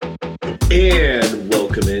And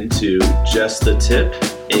welcome into Just the Tip,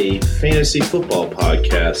 a fantasy football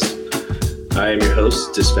podcast. I am your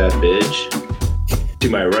host, Disfat Bidge. To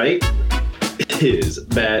my right is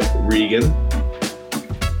Matt Regan.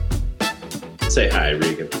 Say hi,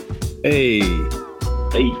 Regan. Hey.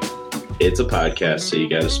 Hey. It's a podcast, so you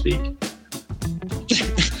got to speak.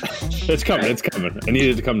 It's coming. I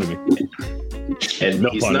needed it to come to me. And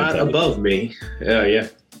he's not above me. Yeah,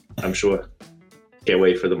 I'm sure. Can't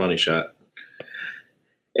wait for the money shot.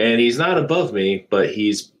 And he's not above me, but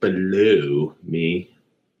he's below me.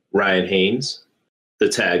 Ryan Haynes, the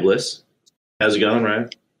tagless. How's it going, Ryan?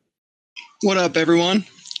 What up, everyone?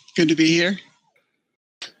 Good to be here.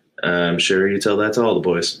 I'm sure you tell that to all the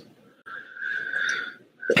boys.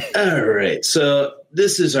 All right, so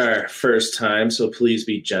this is our first time, so please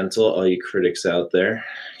be gentle, all you critics out there.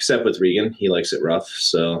 Except with Regan, he likes it rough,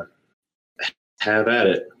 so have at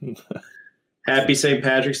it. Happy St.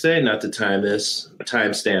 Patrick's Day, not to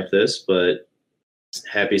timestamp this, but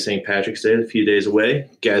happy St. Patrick's Day, a few days away.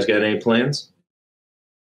 Guys got any plans?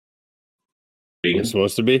 I'm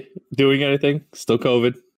supposed to be doing anything? Still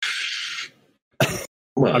COVID?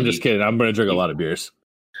 Well, I'm just kidding. I'm going to drink a lot of beers.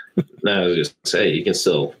 No, I was just say you can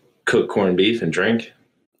still cook corned beef and drink.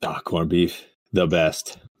 Oh, corned beef, the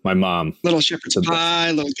best. My mom. Little shepherd's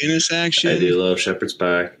pie, little Guinness action. I do love shepherd's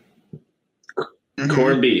pie. Mm-hmm.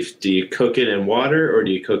 Corned beef. Do you cook it in water or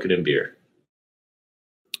do you cook it in beer?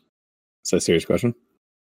 Is that a serious question?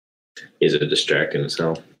 Is it distracting as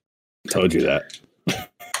hell? Told you that.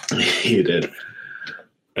 You did.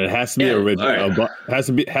 And it has to be original. Right. Has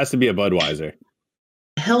to be a Budweiser.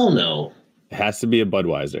 Hell no. It has to be a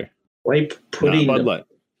Budweiser. Why putting Bud Light?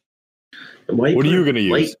 What are you going to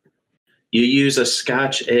use? You use a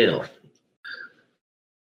Scotch ale.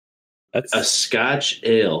 That's a Scotch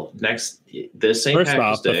ale. This St.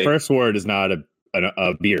 Patrick's Day. The first word is not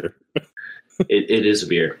a beer. It is a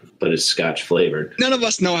beer, but it's Scotch flavored. None of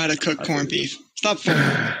us know how to cook corned beef. Stop fooling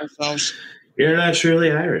ourselves. You're not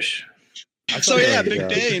truly Irish. So yeah, big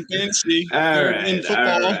day in fantasy. All right, in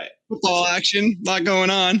football action, a lot going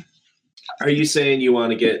on. Are you saying you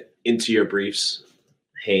want to get into your briefs,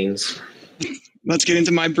 Haynes? Let's get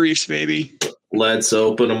into my briefs, baby. Let's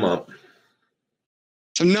open them up.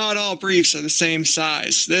 So not all briefs are the same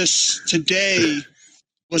size. This today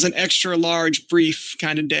was an extra large brief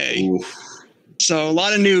kind of day. Oof. So a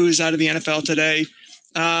lot of news out of the NFL today.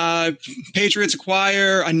 Patriots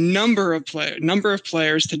acquire a number of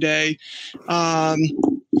players today.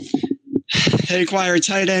 They acquired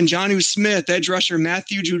tight end Jonnu Smith, edge rusher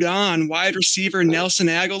Matthew Judon, wide receiver Nelson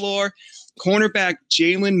Aguilar, cornerback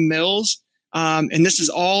Jalen Mills. And this is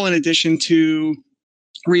all in addition to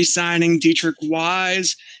re-signing Dietrich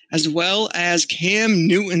Wise, as well as Cam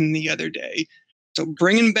Newton the other day. So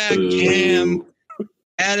bringing back Cam,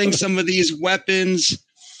 adding some of these weapons,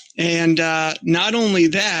 and not only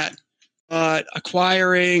that, but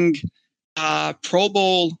acquiring Pro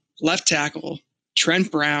Bowl left tackle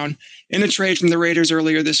Trent Brown in a trade from the Raiders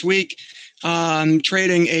earlier this week,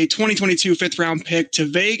 trading a 2022 fifth-round pick to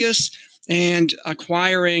Vegas and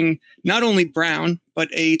acquiring not only Brown, but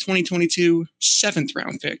a 2022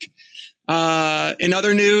 seventh-round pick. In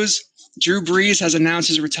other news, Drew Brees has announced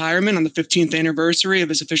his retirement on the 15th anniversary of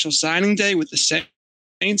his official signing day with the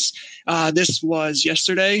Saints. This was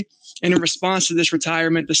yesterday. And in response to this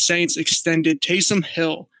retirement, the Saints extended Taysom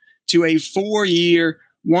Hill to a 4-year,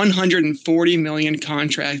 $140 million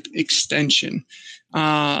contract extension.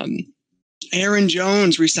 Aaron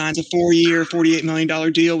Jones resigns a 4-year, $48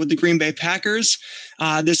 million deal with the Green Bay Packers.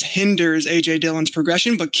 This hinders A.J. Dillon's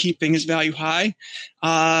progression, but keeping his value high.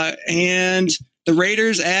 And the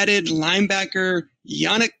Raiders added linebacker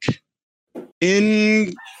Yannick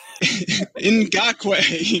Ngakoue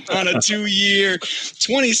on a 2-year,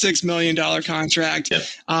 $26 million contract. Yep.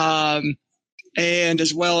 And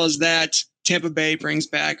as well as that, Tampa Bay brings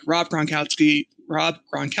back Rob Gronkowski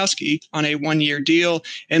on a 1-year deal,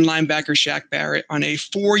 and linebacker Shaq Barrett on a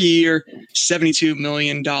 4-year, $72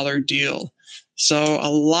 million deal. So a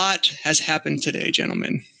lot has happened today,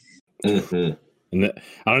 gentlemen. Mm-hmm. And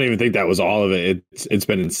I don't even think that was all of it. It's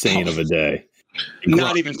been insane of a day.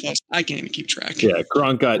 Not even close. I can't even keep track. Yeah,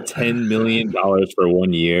 Gronk got $10 million for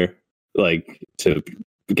 1 year, to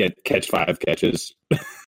catch 5 catches.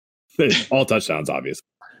 All touchdowns, obviously.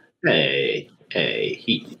 Hey,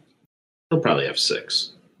 he'll probably have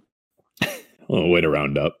 6. Oh, way to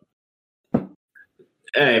round up.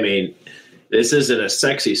 I mean, this isn't a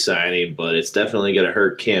sexy signing, but it's definitely going to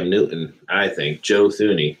hurt Cam Newton, I think. Joe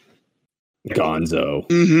Thuney. Gonzo.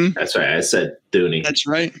 Mm-hmm. That's right. I said Thuney. That's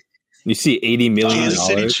right. You see $80 million. Kansas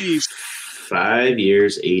City Chiefs. 5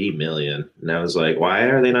 years, $80 million. And I was like, why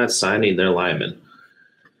are they not signing their linemen?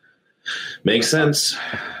 Makes sense.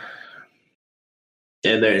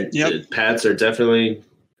 And the Pats are definitely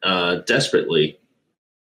desperately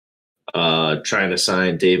trying to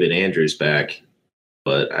sign David Andrews back,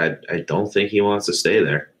 but I don't think he wants to stay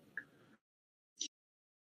there.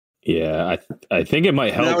 Yeah, I think it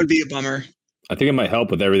might help. That would be a bummer. I think it might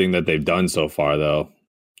help with everything that they've done so far, though.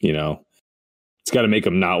 You know, it's got to make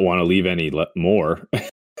them not want to leave any more.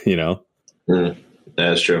 You know,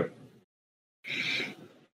 that's true.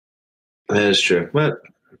 That is true. But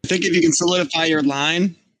I think if you can solidify your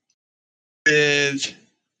line with,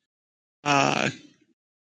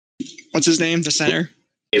 what's his name? The center?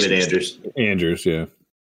 David Andrews. Andrews, yeah.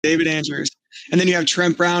 David Andrews. And then you have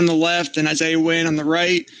Trent Brown on the left and Isaiah Wynn on the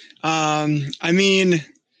right. I mean,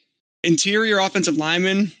 interior offensive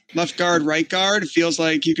lineman, left guard, right guard, it feels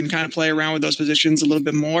like you can kind of play around with those positions a little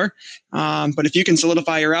bit more. But if you can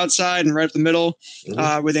solidify your outside and right up the middle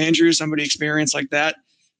with Andrews, somebody experienced like that,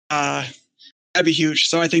 that'd be huge.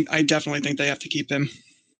 So I definitely think they have to keep him.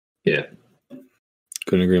 Yeah.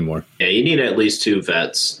 Couldn't agree more. Yeah, you need at least two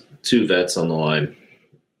vets on the line.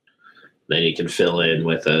 Then you can fill in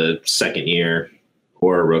with a second year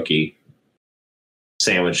or a rookie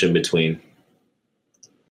sandwich in between.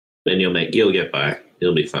 Then you'll get by.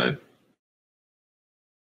 You'll be fine.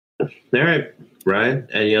 All right, Ryan,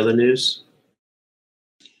 any other news?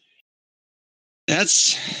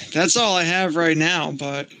 That's all I have right now,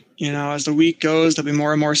 but you know, as the week goes, there'll be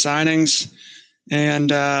more and more signings,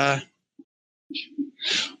 and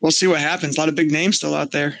we'll see what happens. A lot of big names still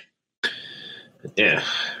out there. Yeah.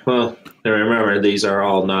 Well, remember, these are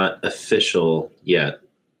all not official yet.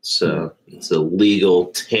 So it's a legal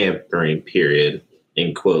tampering period,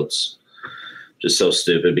 in quotes. Just so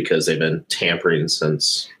stupid because they've been tampering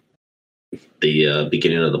since the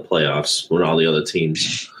beginning of the playoffs when all the other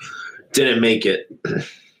teams didn't make it.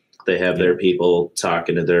 They have their people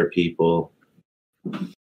talking to their people.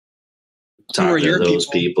 Talking to those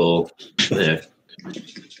people. Yeah.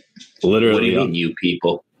 Literally. What do you mean, you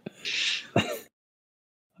people?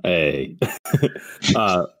 Hey.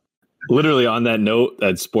 Literally on that note,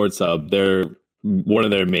 at Sports Hub, one of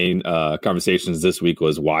their main conversations this week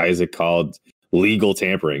was, why is it called legal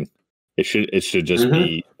tampering? It should just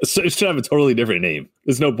be, it should have a totally different name.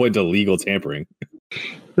 There's no point to legal tampering.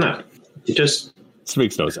 No, this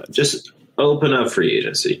makes no sense. Just open up free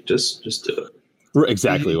agency. Just do it.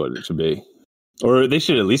 Exactly what it should be. Or they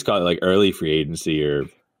should at least call it like early free agency, or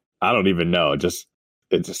I don't even know. It just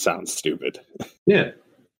sounds stupid. Yeah,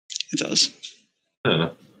 it does. I don't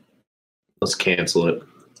know. Let's cancel it.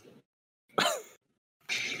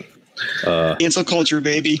 Cancel culture,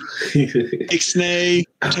 baby. Ixnay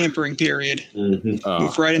tampering period.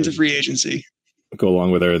 Move right into free agency. Go along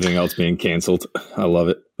with everything else being canceled. I love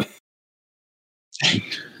it.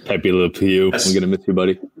 Pepe Le Pew. I'm gonna miss you,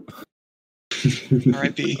 buddy.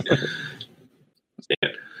 R.I.P.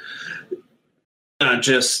 Not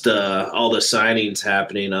just all the signings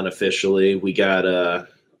happening unofficially. We got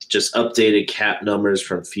just updated cap numbers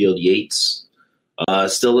from Field Yates.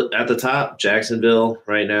 Still at the top, Jacksonville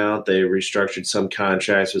right now. They restructured some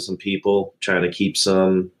contracts with some people, trying to keep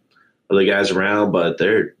some of the guys around, but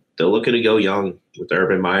they're looking to go young with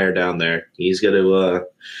Urban Meyer down there. He's got to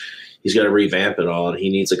revamp it all, and he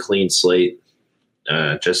needs a clean slate.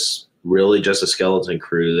 Just a skeleton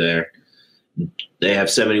crew there. They have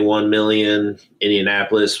 $71 million.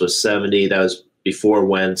 Indianapolis was $70. That was before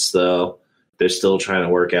Wentz, though. They're still trying to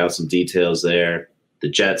work out some details there. The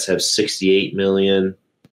Jets have $68 million.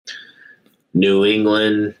 New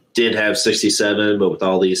England did have $67, but with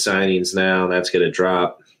all these signings now, that's going to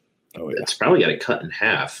drop. Oh, yeah. It's probably got to cut in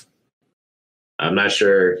half. I'm not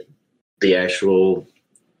sure the actual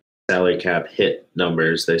salary cap hit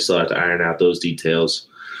numbers. They still have to iron out those details.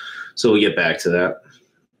 So we'll get back to that.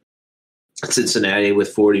 Cincinnati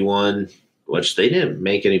with 41, which they didn't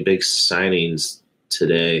make any big signings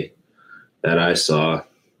today that I saw.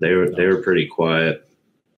 They were pretty quiet.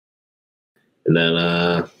 And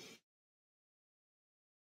then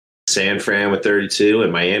San Fran with 32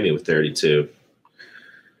 and Miami with 32.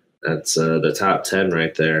 That's the top 10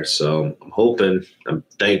 right there. So I'm hoping,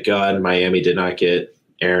 thank God Miami did not get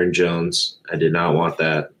Aaron Jones. I did not want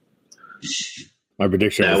that. My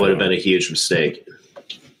prediction that would have been a huge mistake.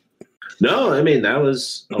 No, I mean, that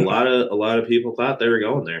was a lot of people thought they were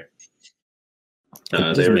going there.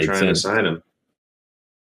 They were trying to sign him.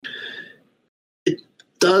 It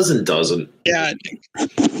doesn't. Yeah. I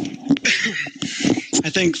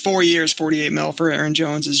think 4 years, $48 million for Aaron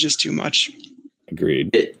Jones is just too much.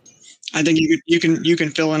 Agreed. I think you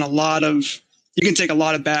can fill in a lot of you can take a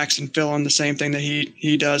lot of backs and fill in the same thing that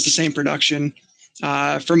he does, the same production,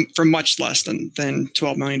 for much less than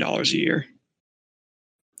 $12 million a year.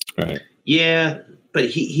 Right. Yeah, but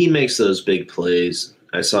he makes those big plays.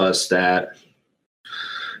 I saw a stat.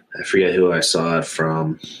 I forget who I saw it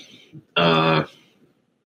from.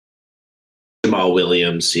 Jamal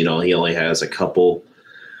Williams, he only has a couple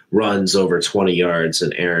runs over 20 yards,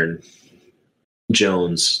 and Aaron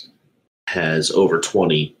Jones has over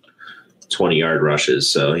 20-yard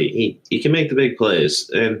rushes. So he can make the big plays.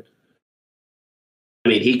 And I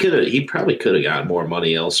mean, he probably could have gotten more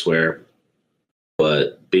money elsewhere,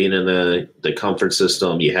 but being in the comfort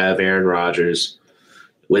system, you have Aaron Rodgers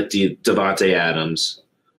with Davante Adams.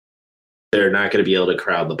 They're not going to be able to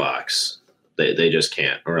crowd the box. They just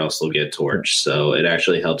can't, or else they'll get torched. So it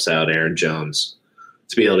actually helps out Aaron Jones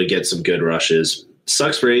to be able to get some good rushes.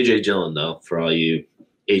 Sucks for A.J. Dillon, though, for all you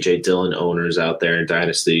A.J. Dillon owners out there in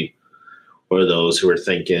Dynasty, or those who are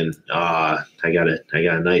thinking, I got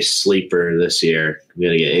a nice sleeper this year. I'm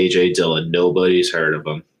going to get A.J. Dillon. Nobody's heard of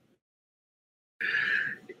him.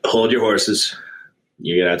 Hold your horses.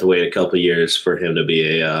 You're going to have to wait a couple of years for him to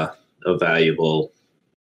be a valuable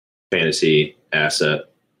fantasy asset.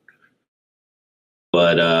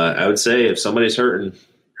 But I would say if somebody's hurting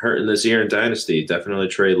this year in Dynasty, definitely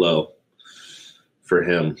trade low for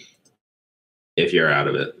him if you're out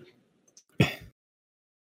of it.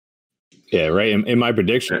 Yeah, right. In my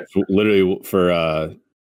prediction, literally for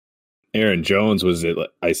Aaron Jones,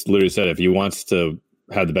 I literally said if he wants to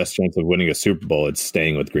have the best chance of winning a Super Bowl, it's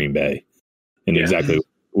staying with Green Bay. And exactly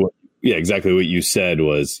what you said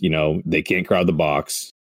was, they can't crowd the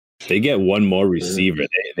box. They get one more receiver.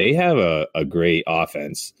 They have a great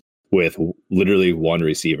offense with literally one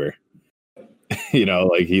receiver. He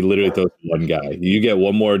literally throws one guy. You get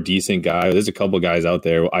one more decent guy. There's a couple guys out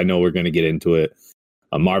there. I know we're going to get into it.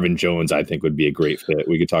 Marvin Jones, I think, would be a great fit.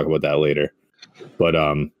 We could talk about that later. But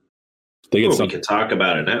we can talk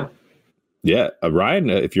about it now. Yeah,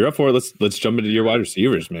 Ryan, if you're up for it, let's jump into your wide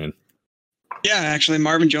receivers, man. Yeah, actually,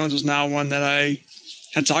 Marvin Jones was not one that I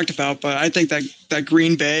had talked about, but I think that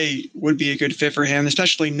Green Bay would be a good fit for him,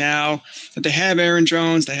 especially now that they have Aaron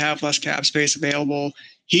Jones, they have less cap space available.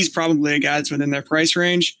 He's probably a guy that's within their price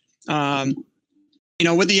range. With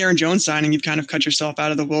the Aaron Jones signing, you've kind of cut yourself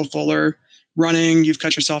out of the Will Fuller running. You've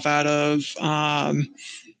cut yourself out of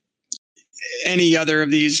any other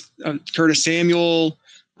of these, Curtis Samuel.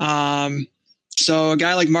 So a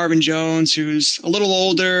guy like Marvin Jones, who's a little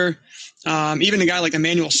older, even a guy like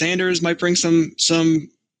Emmanuel Sanders might bring some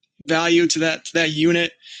value to that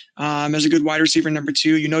unit as a good wide receiver number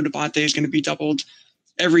 2. Davante is going to be doubled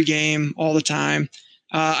every game, all the time.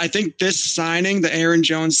 I think this signing, the Aaron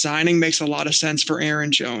Jones signing, makes a lot of sense for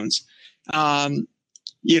Aaron Jones.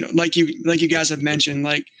 Like you guys have mentioned,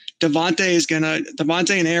 like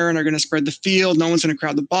Davante and Aaron are going to spread the field. No one's going to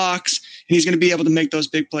crowd the box, and he's going to be able to make those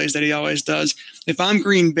big plays that he always does. If I'm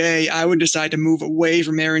Green Bay, I would decide to move away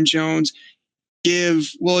from Aaron Jones,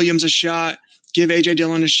 give Williams a shot, give A.J.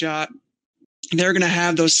 Dillon a shot. They're going to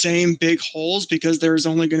have those same big holes because there's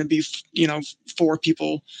only going to be, 4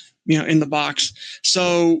 people, in the box.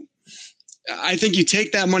 So I think you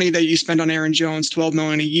take that money that you spend on Aaron Jones, $12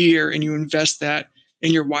 million a year, and you invest that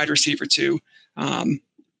in your wide receiver too.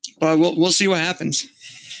 But we'll see what happens.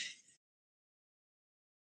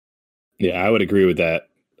 Yeah, I would agree with that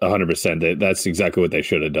 100%. That's exactly what they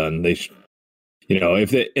should have done. They,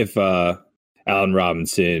 if Allen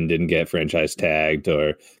Robinson didn't get franchise tagged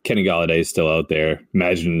or Kenny Galladay is still out there,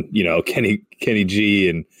 imagine Kenny G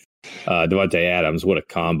and Davante Adams. What a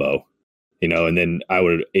combo, And then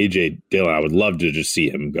AJ Dillon. I would love to just see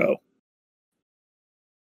him go.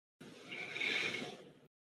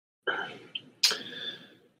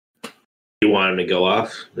 You want him to go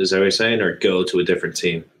off? Is that what you're saying, or go to a different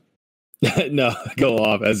team? No, go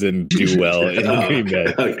off as in do well in Green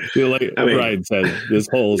Bay. Okay. Like Ryan said, there's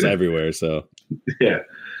holes everywhere. So yeah,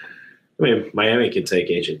 Miami could take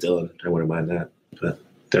AJ Dillon. I wouldn't mind that, but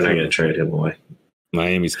they're not going to trade him away.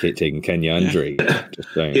 Miami's taking Kenyon Drake.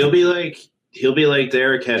 Just saying. He'll be like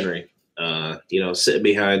Derrick Henry, sitting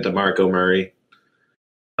behind DeMarco Murray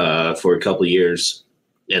for a couple of years,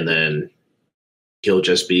 and then he'll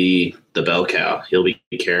just be the bell cow. He'll be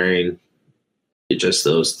carrying just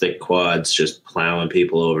those thick quads, just plowing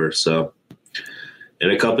people over. So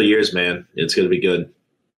in a couple of years, man, it's going to be good.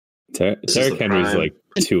 Derrick Henry's like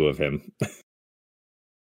 2 of him.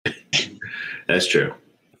 That's true.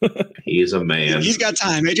 He's a man. He's got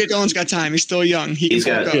time. AJ Dillon's got time. He's still young. He's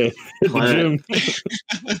got plenty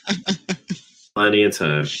of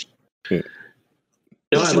time. Yeah.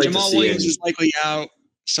 Listen, Jamal Williams is likely out,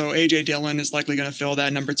 so AJ Dillon is likely going to fill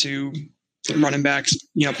that number 2 running backs,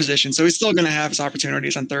 position. So he's still going to have his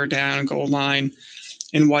opportunities on third down and goal line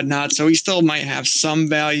and whatnot. So he still might have some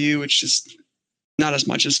value. It's just not as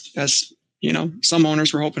much as some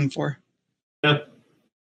owners were hoping for. Yeah.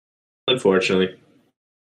 Unfortunately.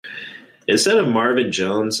 Instead of Marvin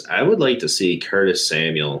Jones, I would like to see Curtis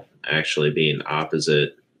Samuel actually being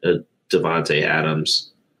opposite Davante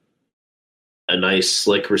Adams. A nice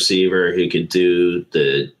slick receiver who could do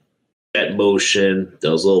the jet motion,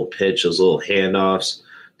 those little pitch, those little handoffs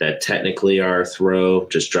that technically are a throw,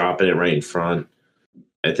 just dropping it right in front.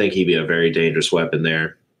 I think he'd be a very dangerous weapon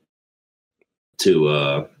there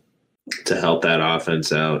to help that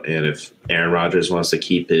offense out. And if Aaron Rodgers wants to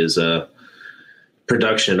keep his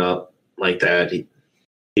production up like that,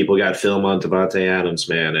 people got film on Davante Adams,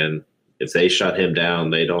 man, and if they shut him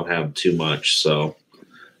down, they don't have too much. So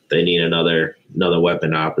they need another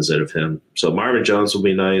weapon opposite of him. So Marvin Jones will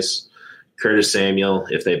be nice. Curtis Samuel,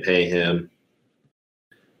 if they pay him.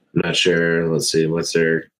 I'm not sure. Let's see. What's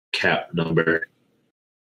their cap number?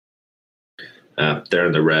 They're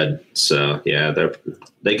in the red. So, yeah,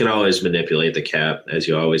 they can always manipulate the cap, as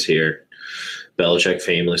you always hear Belichick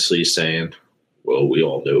famously saying, well, we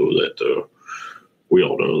all know that the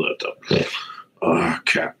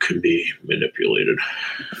cap can be manipulated.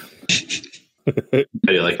 How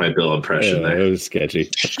do you like my Bill impression there? It was sketchy.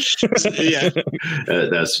 Yeah.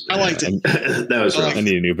 I liked it. That was rough. I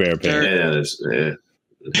need a new pair of pants.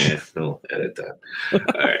 Yeah, no, edit that. All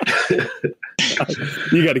right.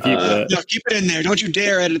 You got to keep that. No, keep it in there. Don't you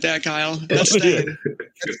dare edit that, Kyle. That's staying.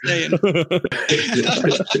 That's staying.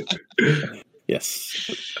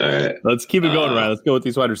 Yes. All right. Let's keep it going, Ryan. Let's go with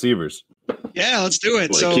these wide receivers. Yeah, let's do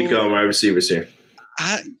it. So keep going, wide receivers here.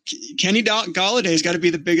 Kenny Galladay's got to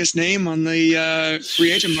be the biggest name on the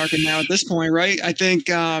free agent market now at this point, right? I think,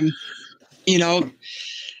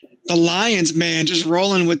 the Lions, man, just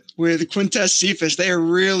rolling with Quintez Cephas. They are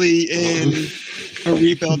really in a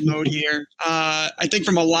rebuild mode here. I think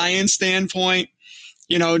from a Lions standpoint,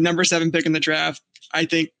 number 7 pick in the draft, I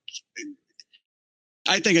think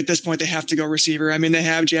at this point they have to go receiver. I mean, they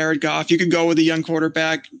have Jared Goff. You could go with a young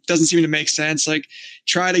quarterback. Doesn't seem to make sense. Like,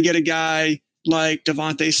 try to get a guy like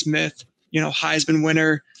Devontae Smith, Heisman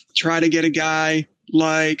winner. Try to get a guy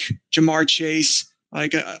like Jamar Chase,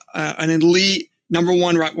 like an elite number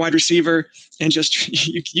 1 wide receiver, and just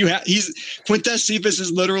Quintez Cephas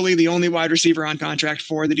is literally the only wide receiver on contract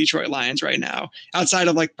for the Detroit Lions right now, outside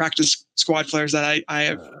of like practice squad players that I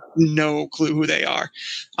have no clue who they are.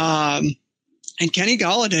 And Kenny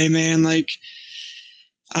Galladay, man, like,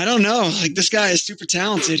 I don't know. Like, this guy is super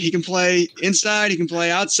talented. He can play inside. He can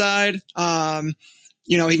play outside.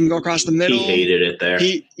 He can go across the middle. He hated it there.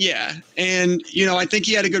 And, I think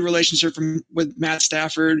he had a good relationship with Matt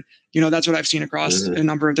Stafford. That's what I've seen across a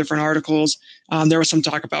number of different articles. There was some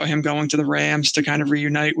talk about him going to the Rams to kind of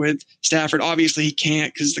reunite with Stafford. Obviously, he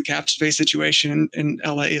can't because the cap space situation in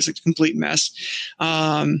LA is a complete mess.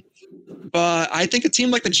 But I think a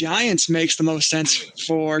team like the Giants makes the most sense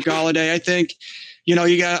for Galladay. I think, you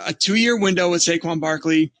got a 2-year window with Saquon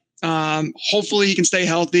Barkley. Hopefully he can stay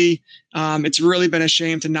healthy. It's really been a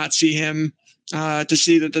shame to not see him, to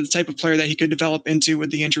see the type of player that he could develop into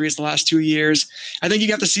with the injuries the last 2 years. I think you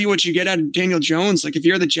have to see what you get out of Daniel Jones. Like, if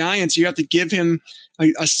you're the Giants, you have to give him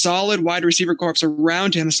a solid wide receiver corps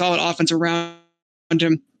around him, a solid offense around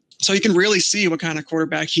him, so you can really see what kind of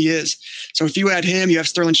quarterback he is. So if you add him, you have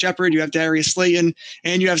Sterling Shepard, you have Darius Slayton,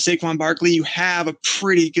 and you have Saquon Barkley, you have a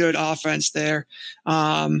pretty good offense there.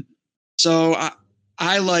 So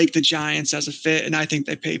I like the Giants as a fit, and I think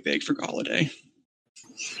they pay big for Galladay.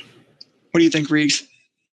 What do you think, Reeves?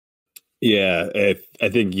 Yeah, I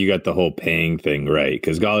think you got the whole paying thing right,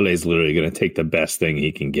 because Galladay is literally going to take the best thing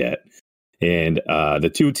he can get. And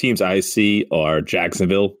the 2 teams I see are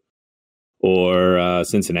Jacksonville or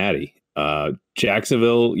Cincinnati.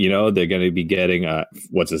 Jacksonville, they're going to be getting,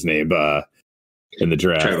 what's his name, in the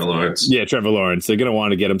draft? Trevor Lawrence. Yeah, Trevor Lawrence. They're going to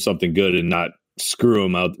want to get him something good and not screw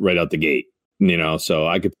him out right out the gate. So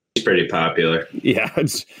I could. He's pretty popular. Yeah,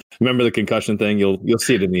 remember the concussion thing? You'll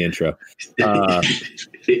see it in the intro. But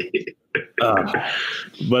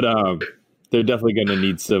they're definitely going to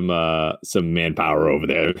need some manpower over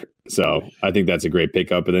there. So I think that's a great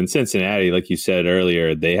pickup. And then Cincinnati, like you said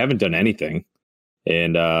earlier, they haven't done anything.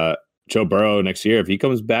 And Joe Burrow next year, if he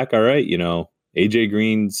comes back, all right, AJ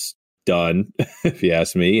Green's done, if you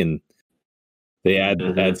ask me, and they add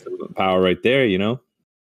some power right there.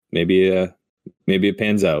 Maybe it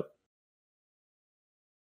pans out.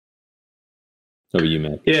 How about you,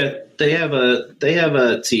 Matt? Yeah, they have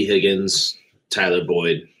a T. Higgins, Tyler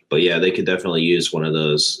Boyd But yeah, they could definitely use one of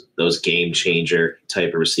those game changer type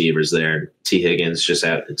of receivers there. T. Higgins just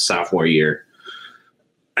at sophomore year.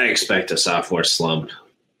 I expect a sophomore slump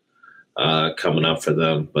coming up for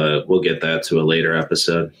them, but we'll get that to a later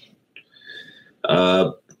episode.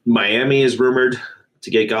 Miami is rumored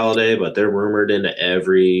to get Golladay, but they're rumored into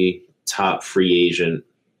every top free agent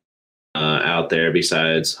out there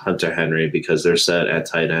besides Hunter Henry because they're set at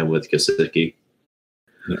tight end with Gesicki.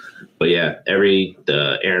 Yeah. But yeah,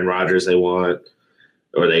 the Aaron Rodgers they want,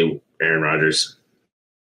 Aaron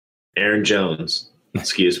Jones,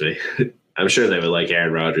 excuse me. I'm sure they would like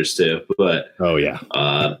Aaron Rodgers too, but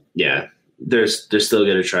yeah, they're still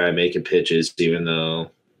going to try making pitches, even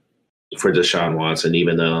though for Deshaun Watson,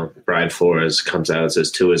 even though Brian Flores comes out and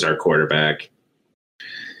says Tua is our quarterback.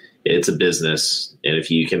 It's a business, and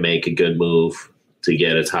if you can make a good move to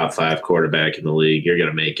get a top 5 quarterback in the league, you're going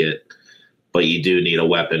to make it. But you do need a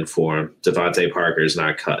weapon for him. Devontae Parker is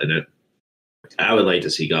not cutting it. I would like to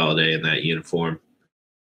see Golladay in that uniform.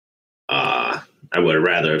 I would have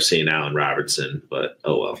rather have seen Allen Robertson, but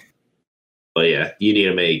oh well. But yeah, you need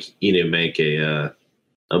to make a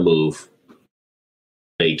move,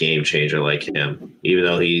 a game changer like him. Even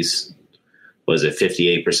though he's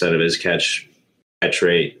 58% of his catch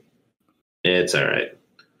rate, it's all right.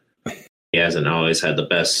 He hasn't always had the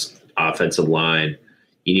best offensive line.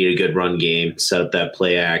 You need a good run game, set up that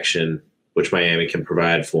play action, which Miami can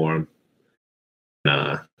provide for him.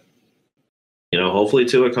 Hopefully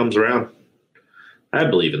Tua comes around. I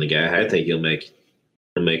believe in the guy. I think he'll make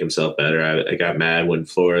himself better. I got mad when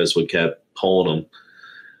Flores kept pulling him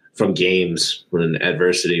from games when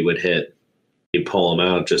adversity would hit. He'd pull him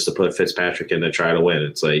out just to put Fitzpatrick in to try to win.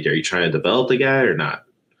 It's like, are you trying to develop the guy or not?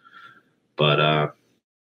 But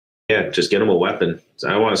yeah, just get him a weapon. So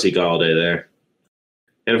I want to see Golladay there.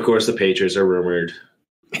 And of course, the Patriots are rumored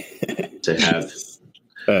to have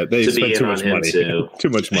they spend too much money. Too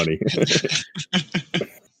much money.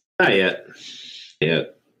 Not yet. Yeah.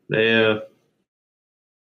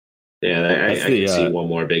 I can see one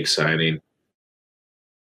more big signing.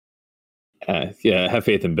 Have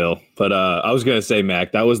faith in Bill. But I was going to say,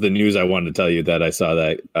 Mac, that was the news I wanted to tell you, that I saw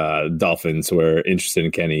that Dolphins were interested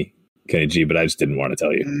in Kenny G, but I just didn't want to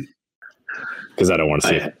tell you because I don't want to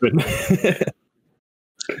see it happen.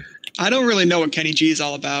 I don't really know what Kenny G is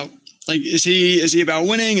all about. Like, is he about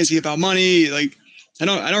winning? Is he about money? Like, I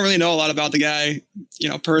don't really know a lot about the guy,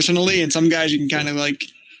 personally. And some guys you can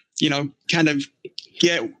kind of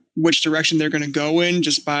get which direction they're going to go in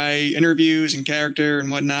just by interviews and character and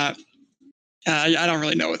whatnot. I don't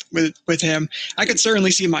really know with him. I could certainly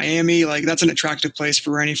see Miami. Like, that's an attractive place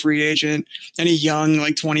for any free agent, any young,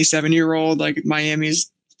 27-year-old. Like, Miami's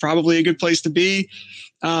probably a good place to be.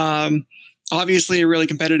 Obviously a really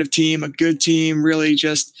competitive team, a good team, really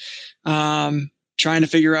just trying to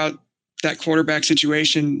figure out that quarterback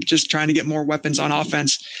situation, just trying to get more weapons on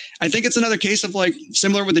offense. I think it's another case of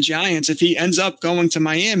similar with the Giants. If he ends up going to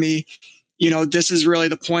Miami, this is really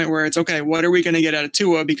the point where it's okay. What are we going to get out of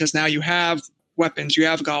Tua? Because now you have weapons, you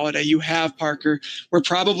have Golladay, you have Parker. We're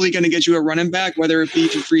probably going to get you a running back, whether it be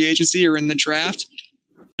through free agency or in the draft.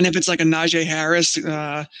 And if it's like a Najee Harris,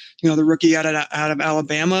 the rookie out of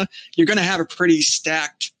Alabama, you're going to have a pretty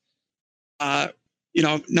stacked,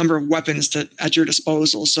 number of weapons at your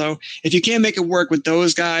disposal. So if you can't make it work with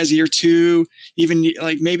those guys, year 2, even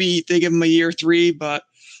maybe they give them a year 3, but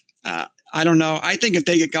I don't know. I think if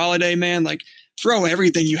they get Golladay, man, throw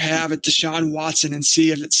everything you have at Deshaun Watson and see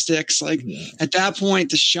if it sticks. At that point,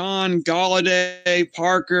 Deshaun, Golladay,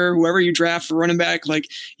 Parker, whoever you draft for running back,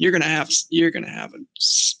 you're gonna have a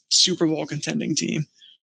Super Bowl contending team.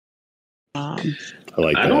 I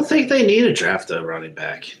don't think they need to draft a running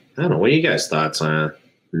back. I don't know. What are you guys' thoughts on a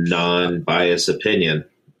non-biased opinion?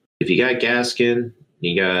 If you got Gaskin,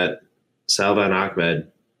 you got Salvon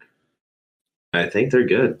Ahmed, I think they're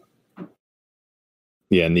good.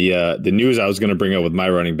 Yeah, and the news I was going to bring up with my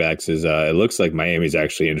running backs is it looks like Miami's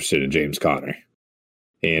actually interested in James Conner.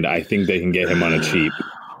 And I think they can get him on a cheap.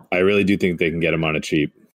 I really do think they can get him on a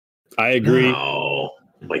cheap. I agree. Oh,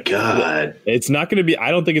 my God. It's not going to be –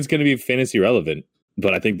 I don't think it's going to be fantasy relevant.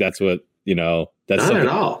 But I think that's what, that's not at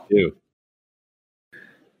all. Do.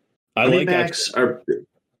 Running backs are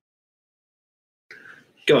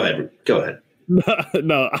 – Go ahead.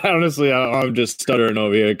 No, honestly, I'm just stuttering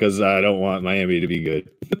over here because I don't want Miami to be good.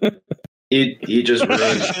 You just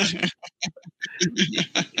ruined.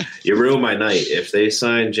 You ruined my night. If they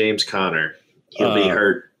sign James Conner, he'll be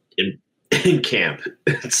hurt in camp.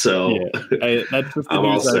 So yeah, I'm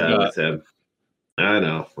all set with him. I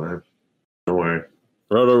know. Well, don't worry.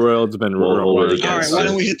 Roto-World's been all right. Why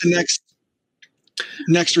don't we hit the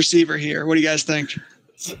next receiver here? What do you guys think?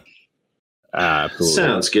 Absolutely.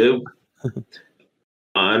 Sounds good.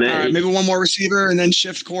 All right, maybe one more receiver and then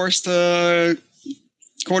shift course to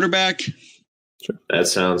quarterback. Sure. That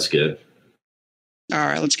sounds good. All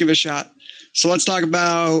right, let's give it a shot. So let's talk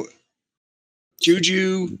about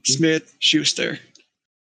Juju Smith-Schuster.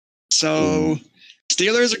 So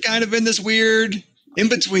Steelers are kind of in this weird in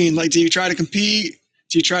between. Like, do you try to compete?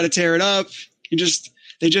 Do you try to tear it up? They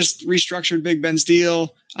just restructured Big Ben's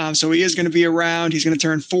deal. So he is going to be around. He's going to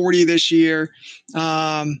turn 40 this year.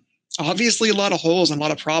 Obviously, a lot of holes and a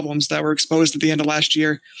lot of problems that were exposed at the end of last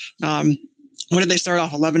year. When did they start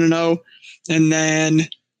off? 11-0, and then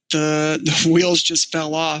the wheels just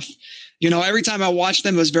fell off. Every time I watched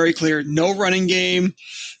them, it was very clear: no running game.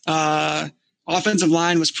 Offensive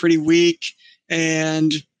line was pretty weak,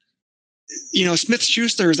 and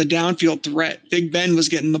Smith-Schuster is a downfield threat. Big Ben was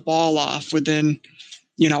getting the ball off within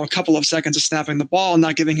a couple of seconds of snapping the ball and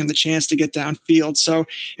not giving him the chance to get downfield. So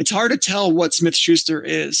it's hard to tell what Smith-Schuster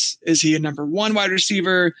is. Is he a number one wide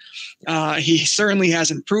receiver? He certainly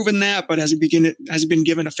hasn't proven that, but has he been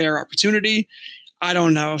given a fair opportunity? I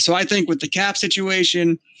don't know. So I think with the cap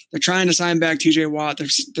situation, they're trying to sign back TJ Watt.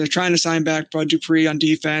 They're trying to sign back Bud Dupree on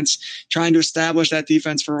defense, trying to establish that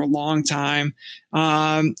defense for a long time.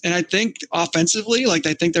 And I think offensively, I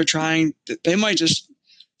think they might just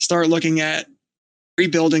start looking at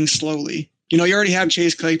rebuilding slowly. You already have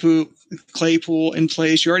Chase Claypool in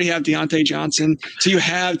place. You already have Deontay Johnson. So you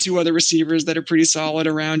have two other receivers that are pretty solid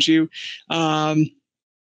around you.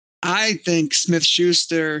 I think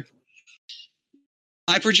Smith-Schuster,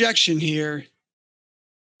 my projection here,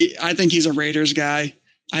 I think he's a Raiders guy.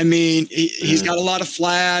 I mean, he's got a lot of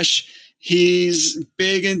flash. He's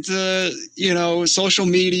big into, social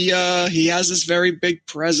media. He has this very big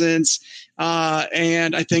presence.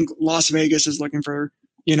 And I think Las Vegas is looking for,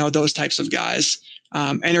 those types of guys,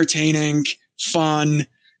 entertaining, fun,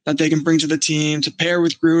 that they can bring to the team, to pair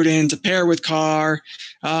with Gruden, to pair with Carr.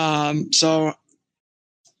 So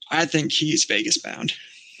I think he's Vegas bound.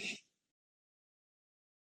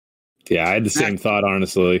 Yeah, I had the same thought,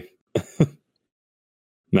 honestly.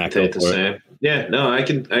 Matt, take the same. Yeah, no, I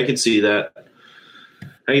can see that.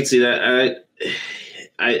 I can see that.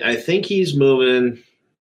 I think he's moving.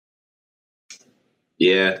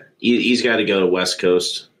 Yeah, he's got to go to West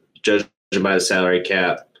Coast, judging by the salary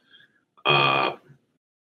cap. I'd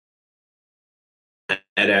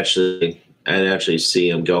actually see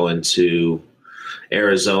him going to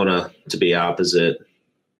Arizona to be opposite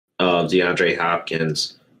of DeAndre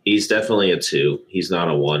Hopkins. He's definitely a 2. He's not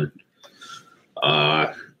a 1.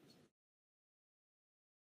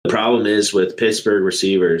 The problem is with Pittsburgh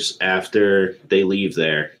receivers, after they leave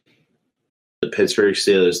there, the Pittsburgh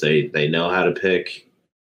Steelers, they know how to pick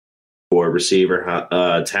for receiver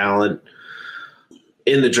talent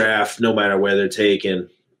in the draft, no matter where they're taken.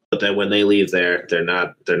 But then when they leave there, they're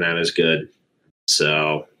not as good.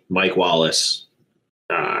 So Mike Wallace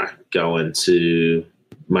going to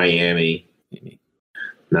Miami,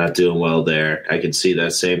 not doing well there. I can see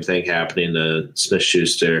that same thing happening to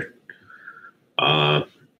Smith-Schuster.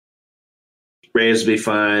 Raiders will be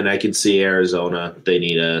fine. I can see Arizona. They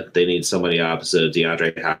need somebody opposite of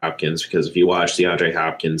DeAndre Hopkins, because if you watch DeAndre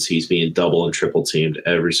Hopkins, he's being double and triple teamed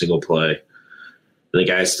every single play. And the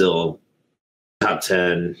guy's still top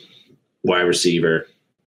 10 wide receiver,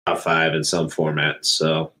 top 5 in some format.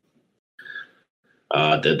 So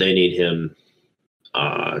that they need him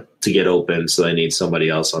to get open, so they need somebody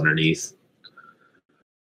else underneath.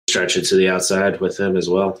 Stretch it to the outside with him as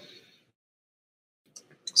well.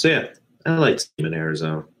 So yeah, I like the team in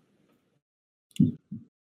Arizona.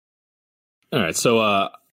 All right, so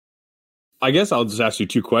I guess I'll just ask you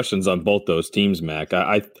 2 questions on both those teams, Mac.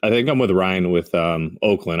 I think I'm with Ryan with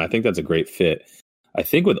Oakland. I think that's a great fit. I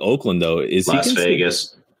think with Oakland, though, is Las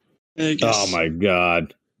Vegas. Oh, my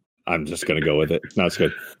God. I'm just going to go with it. No, it's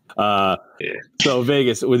good. Yeah. So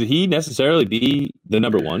Vegas, would he necessarily be the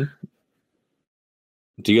number 1?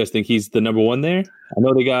 Do you guys think he's the number 1 there? I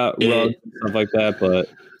know they got Ruggs and stuff like that, but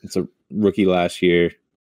it's a rookie last year.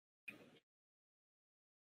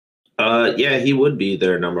 Yeah, he would be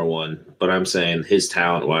their number 1, but I'm saying his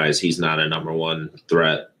talent-wise, he's not a number 1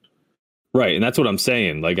 threat. Right, and that's what I'm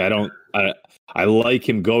saying. Like, I like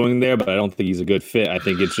him going there, but I don't think he's a good fit. I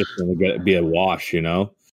think it's just going to be a wash, And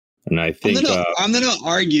I think I'm going to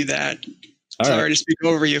argue that. Sorry to speak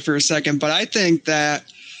over you for a second, but I think that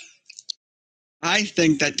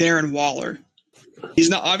Darren Waller,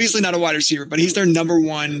 he's obviously not a wide receiver, but he's their number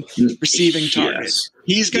 1 receiving target. Yes.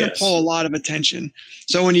 He's going to pull a lot of attention.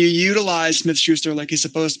 So when you utilize Smith-Schuster like he's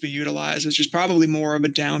supposed to be utilized, which is probably more of a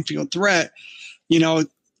downfield threat,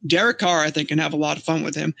 Derek Carr, I think, can have a lot of fun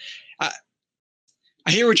with him. I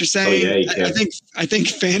I hear what you're saying. Oh, yeah, I think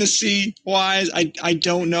fantasy wise, I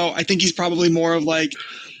don't know. I think he's probably more of like,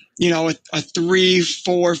 a 3,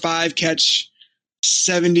 4, 5 catch,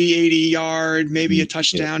 70, 80 yard, maybe a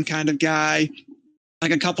touchdown kind of guy,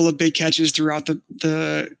 like a couple of big catches throughout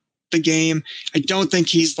the game. I don't think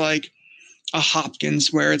he's like a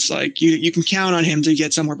Hopkins where it's like you can count on him to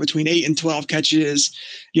get somewhere between 8 and 12 catches,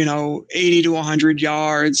 80 to 100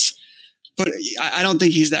 yards. But I don't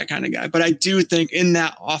think he's that kind of guy. But I do think in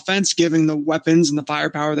that offense, given the weapons and the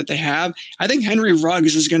firepower that they have, I think Henry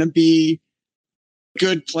Ruggs is going to be a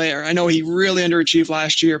good player. I know he really underachieved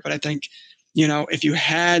last year, but I think, if you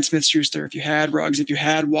had Smith-Schuster, if you had Ruggs, if you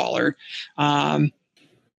had Waller,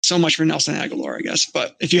 so much for Nelson Aguilar, I guess.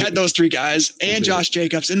 But if you had those 3 guys and Josh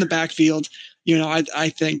Jacobs in the backfield, I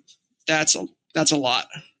think that's a lot,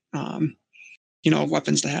 of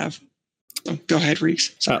weapons to have. So go ahead,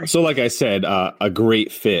 Reeks. Sorry. So like I said, a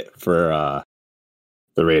great fit for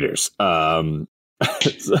the Raiders. Arizona,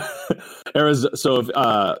 so if,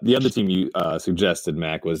 the other team you suggested,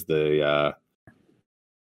 Mac, was the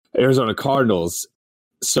Arizona Cardinals.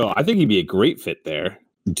 So I think he'd be a great fit there.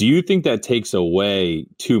 Do you think that takes away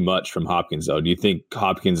too much from Hopkins, though? Do you think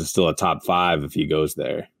Hopkins is still a top 5 if he goes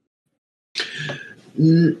there?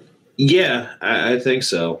 Yeah, I think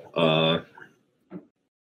so.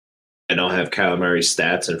 I don't have Kyler Murray's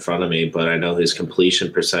stats in front of me, but I know his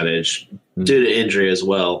completion percentage, due to injury as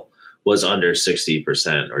well, was under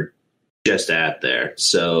 60% or just at there.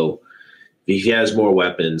 So if he has more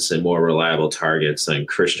weapons and more reliable targets than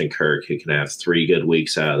Christian Kirk, who can have 3 good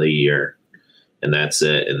weeks out of the year, and that's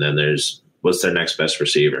it. And then what's their next best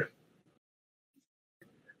receiver?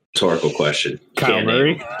 Rhetorical question. Kyle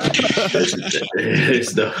Murray?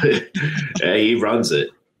 He runs it.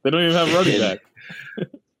 They don't even have running back.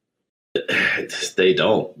 They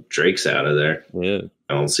don't. Drake's out of there. Yeah,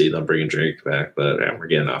 I don't see them bringing Drake back, but we're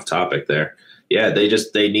getting off topic there. Yeah, they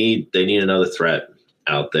need another threat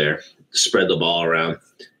out there to spread the ball around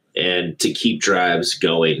and to keep drives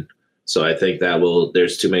going. So I think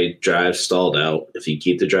there's too many drives stalled out. If you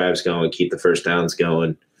keep the drives going, keep the first downs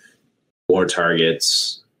going, more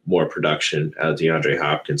targets, more production out of DeAndre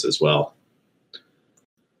Hopkins as well.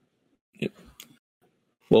 Yep.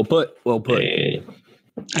 Well put.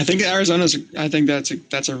 I think Arizona's. I think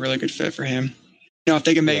that's a really good fit for him. If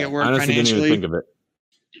they can make it work honestly, financially. Didn't even think of it.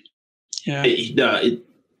 Yeah,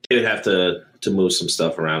 they would have to move some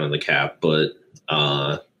stuff around in the cap, but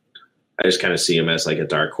I just kind of see him as like a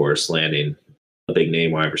dark horse landing a big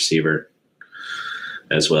name wide receiver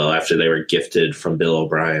as well. After they were gifted from Bill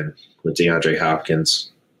O'Brien with DeAndre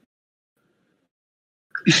Hopkins.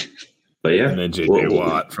 But yeah, and then J.J.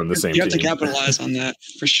 Watt from the same team. You have to capitalize on that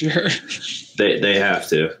for sure. They have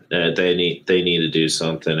to. They need to do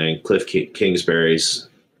something. And Cliff Kingsbury's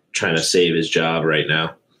trying to save his job right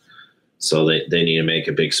now, so they need to make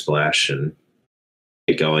a big splash and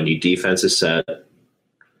get going. Your defense is set.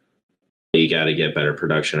 You got to get better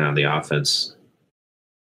production out of the offense.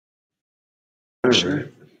 Sure.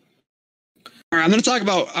 All right, I'm going to talk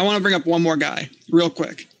about. I want to bring up one more guy real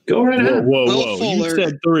quick. Go right ahead. Whoa! Fuller, you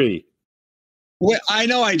said 3. I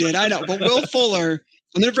know I did. But Will Fuller,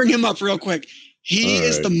 I'm going to bring him up real quick. He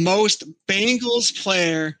is the most Bengals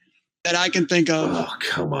player that I can think of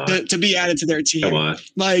to be added to their team. Come on.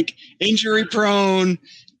 Like injury prone,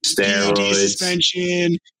 steroids,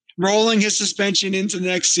 suspension, rolling his suspension into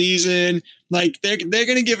next season. Like they're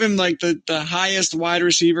going to give him like the highest wide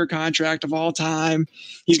receiver contract of all time.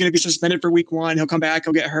 He's going to be suspended for week 1. He'll come back.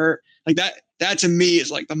 He'll get hurt. Like that to me is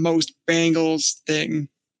like the most Bengals thing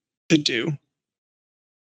to do.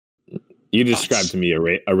 You described to me a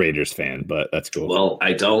Raiders fan, but that's cool. Well,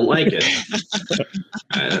 I don't like it.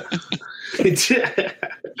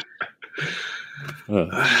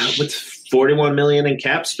 With $41 million in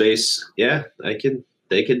cap space, yeah, they could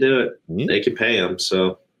do it. Yeah. They could pay him.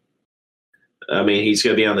 So, I mean, he's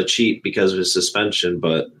going to be on the cheap because of his suspension,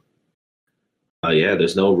 but yeah,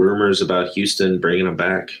 there's no rumors about Houston bringing him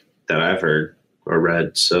back that I've heard or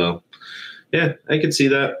read. So, yeah, I can see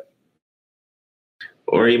that.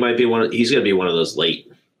 Or he might be he's going to be one of those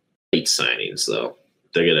late signings, though.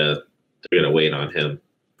 They're gonna wait on him.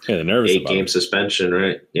 Yeah, they're nervous. 8-game suspension,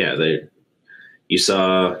 right? Yeah, you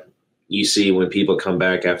see when people come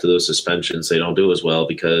back after those suspensions, they don't do as well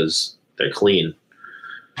because they're clean.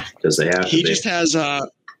 Because they have. He just has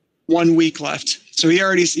 1 week left, so he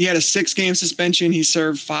had a 6-game suspension. He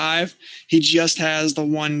served 5. He just has the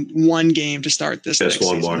one game to start this. Just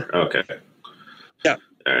one season. more. Okay. Yeah.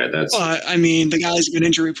 All right. That's. But I mean, the guy's been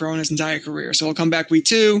injury prone his entire career, so he'll come back week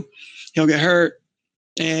 2. He'll get hurt,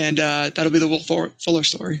 and that'll be the Will Fuller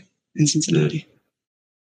story in Cincinnati.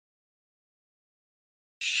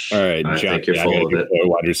 right, I John, think you're full of it.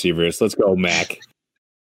 Wide receivers. Let's go, Mac.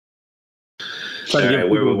 All right,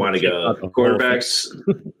 where we want to go?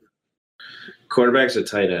 Quarterbacks or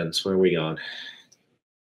tight ends? Where are we going?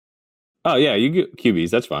 Oh yeah, you get QBs.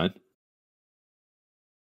 That's fine.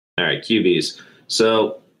 All right, QBs.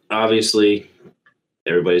 So obviously,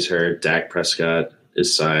 everybody's heard Dak Prescott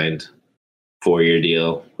is signed, 4-year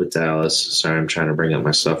deal with Dallas. Sorry, I'm trying to bring up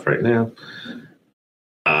my stuff right now.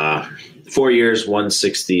 4 years,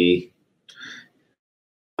 160.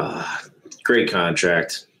 Great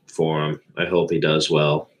contract for him. I hope he does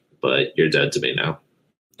well, but you're dead to me now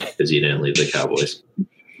because you didn't leave the Cowboys.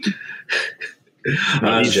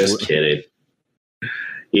 I'm just kidding.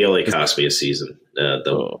 He only cost me a season,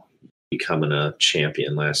 though, becoming a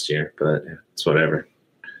champion last year, but it's whatever.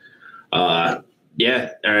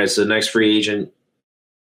 Yeah. All right. So next free agent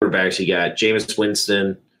quarterbacks, you got Jameis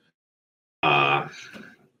Winston,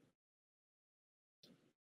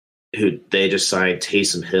 who they just signed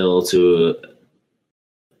Taysom Hill to a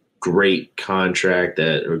great contract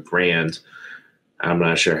or grand. I'm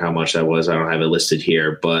not sure how much that was. I don't have it listed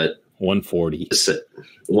here, but 140.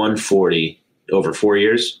 140 over 4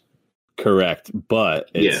 years. Correct,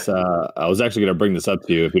 but it's. I was actually going to bring this up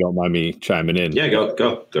to you if you don't mind me chiming in. Yeah, go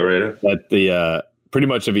right ahead. But the pretty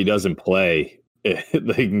much if he doesn't play,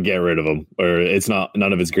 they can get rid of him, or it's none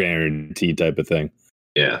of it's guaranteed type of thing.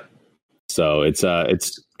 Yeah. So it's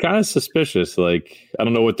kind of suspicious. Like I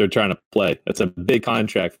don't know what they're trying to play. That's a big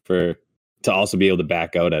contract to also be able to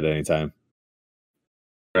back out at any time.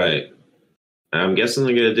 Right. I'm guessing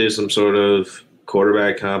they're going to do some sort of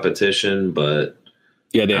quarterback competition, but.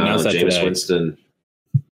 Yeah, they announced that Jameis today. Winston.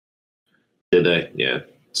 Did they? Yeah.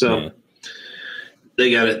 So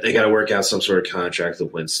they got to work out some sort of contract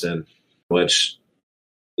with Winston, which,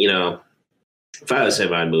 if I was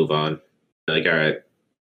him, I'd move on. Like, all right,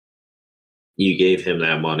 you gave him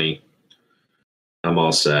that money. I'm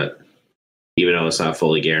all set. Even though it's not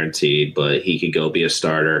fully guaranteed, but he could go be a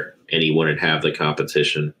starter and he wouldn't have the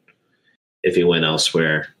competition if he went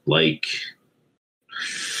elsewhere, like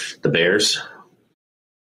the Bears.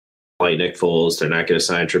 Like Nick Foles, they're not going to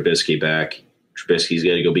sign Trubisky back. Trubisky's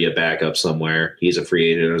going to go be a backup somewhere. He's a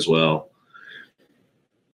free agent as well.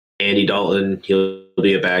 Andy Dalton, he'll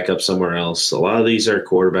be a backup somewhere else. A lot of these are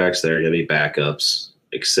quarterbacks that are going to be backups,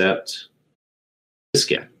 except this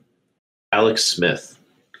guy, Alex Smith.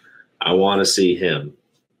 I want to see him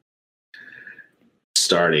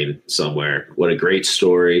starting somewhere. What a great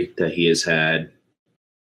story that he has had.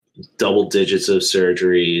 Double digits of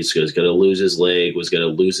surgeries, was going to lose his leg, was going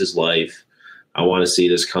to lose his life. I want to see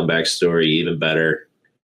this comeback story even better.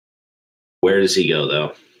 Where does he go,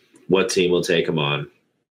 though? What team will take him on?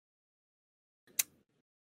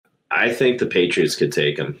 I think the Patriots could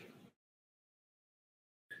take him.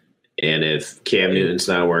 And if Cam Newton's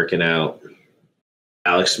not working out,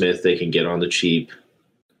 Alex Smith, they can get on the cheap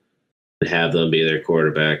and have them be their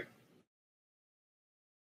quarterback.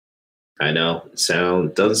 I know,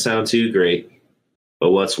 doesn't sound too great,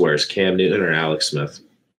 but what's worse, Cam Newton or Alex Smith?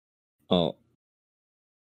 Oh,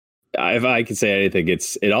 if I can say anything,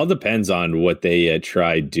 it all depends on what they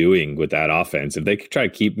try doing with that offense. If they try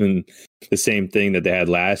keeping the same thing that they had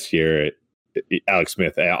last year, Alex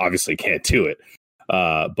Smith obviously can't do it.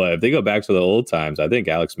 But if they go back to the old times, I think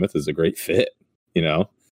Alex Smith is a great fit.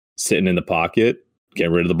 Sitting in the pocket,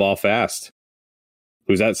 getting rid of the ball fast.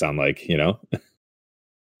 Who's that sound like?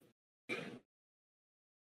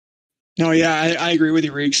 No, yeah, I agree with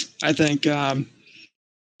you, Reeks. I think,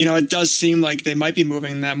 it does seem like they might be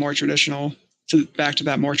moving back to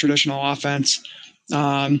that more traditional offense.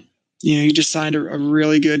 You just signed a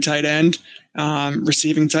really good tight end,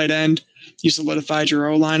 receiving tight end. You solidified your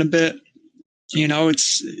O-line a bit.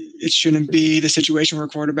 It shouldn't be the situation where a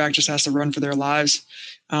quarterback just has to run for their lives.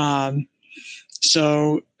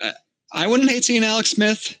 So I wouldn't hate seeing Alex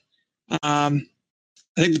Smith. I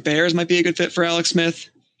think the Bears might be a good fit for Alex Smith.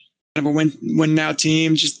 Kind of a win now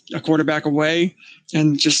team, just a quarterback away,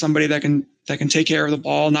 and just somebody that can take care of the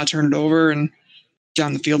ball, not turn it over, and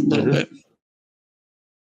down the field a little bit.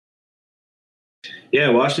 Yeah,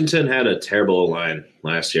 Washington had a terrible line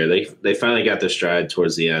last year. They finally got their stride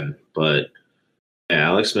towards the end, but yeah,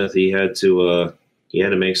 Alex Smith, he had to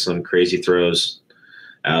make some crazy throws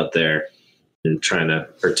out there and trying to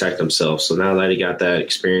protect himself. So now that he got that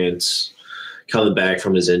experience coming back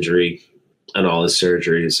from his injury and all his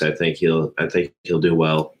surgeries, I think he'll do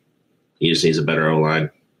well. He just needs a better O-line,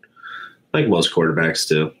 like most quarterbacks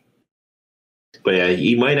do. But yeah,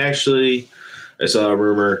 he might actually. I saw a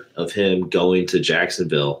rumor of him going to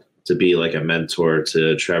Jacksonville to be like a mentor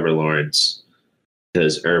to Trevor Lawrence,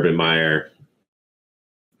 because Urban Meyer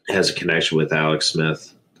has a connection with Alex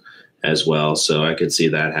Smith, as well. So I could see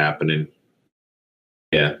that happening.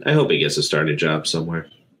 Yeah, I hope he gets a starting job somewhere.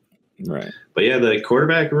 Right. But yeah, the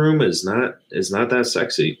quarterback room is not that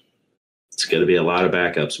sexy. It's going to be a lot of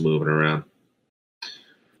backups moving around,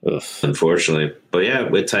 unfortunately. But yeah,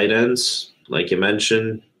 with tight ends, like you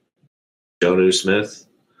mentioned, Jonnu Smith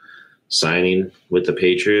signing with the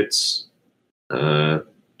Patriots,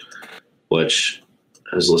 which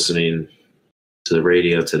I was listening to the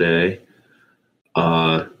radio today.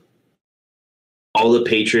 All the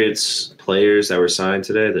Patriots players that were signed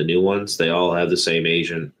today, the new ones, they all have the same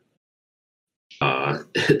agent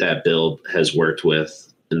that Bill has worked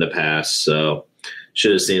with in the past. So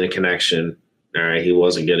should have seen a connection. All right, he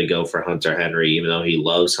wasn't going to go for Hunter Henry, even though he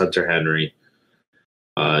loves Hunter Henry.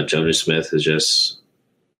 Jonnu Smith is just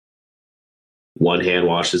one hand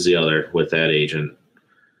washes the other with that agent.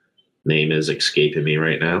 Name is escaping me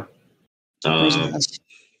right now.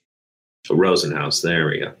 Rosenhaus. There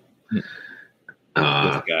we go.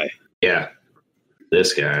 This guy. Yeah,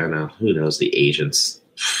 this guy. I don't know. Who knows the agents?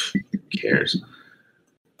 Who cares?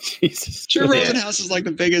 Jesus. Sure, Rosenhaus is like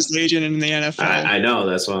the biggest agent in the NFL. I know.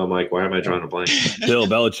 That's why I'm like, why am I drawing a blank? Bill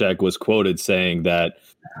Belichick was quoted saying that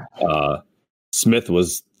Smith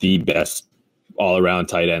was the best all-around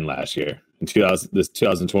tight end last year. In this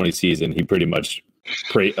 2020 season, he pretty much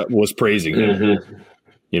was praising him. Mm-hmm.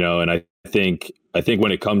 You know, and I think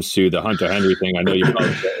when it comes to the Hunter Henry thing, I know you're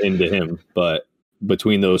probably into him, but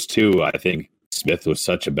between those two, I think Smith was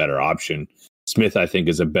such a better option. Smith, I think,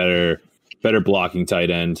 is a better blocking tight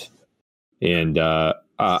end, and I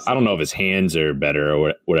don't know if his hands are better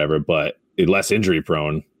or whatever, but less injury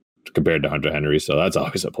prone compared to Hunter Henry, so that's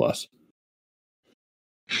always a plus.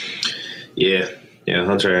 Yeah,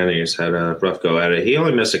 Hunter Henry's had a rough go at it. He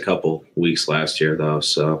only missed a couple weeks last year, though,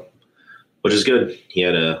 so which is good. He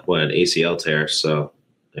had an ACL tear, so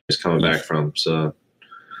he's coming back from. So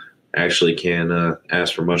actually can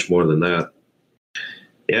ask for much more than that.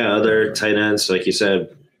 Yeah, other tight ends, like you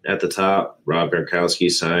said, at the top, Rob Gronkowski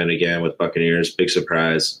signed again with Buccaneers. Big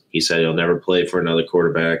surprise. He said he'll never play for another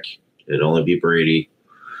quarterback. It'd only be Brady.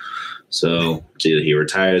 So it's either he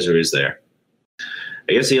retires or he's there.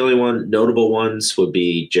 I guess the only notable ones would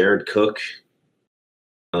be Jared Cook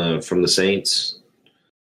from the Saints.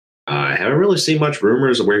 I haven't really seen much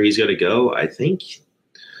rumors of where he's going to go. I think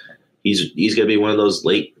he's going to be one of those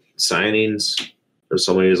late signings of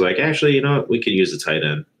somebody who's like, actually, you know what? We could use a tight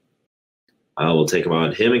end. We'll take him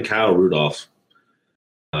on. Him and Kyle Rudolph.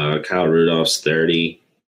 Kyle Rudolph's 30.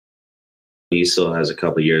 He still has a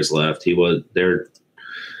couple years left. They're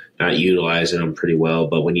not utilizing him pretty well,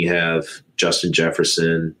 but when you have Justin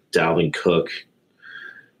Jefferson, Dalvin Cook,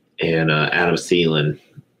 and Adam Thielen,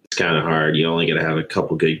 it's kind of hard. You only got to have a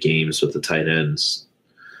couple good games with the tight ends.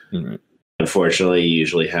 Mm-hmm. Unfortunately, you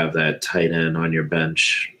usually have that tight end on your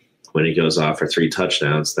bench when he goes off for 3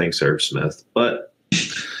 touchdowns. Thanks, Irv Smith. But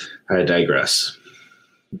I digress.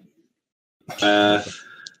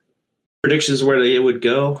 Predictions where they would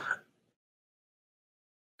go.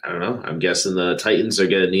 I don't know. I'm guessing the Titans are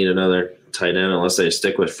going to need another tight end unless they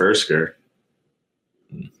stick with Fersker.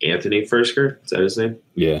 Anthony Fersker? Is that his name?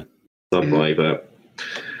 Yeah. Something like that.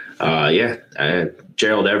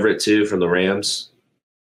 Gerald Everett, too, from the Rams.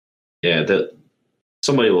 Yeah,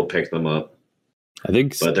 somebody will pick them up. I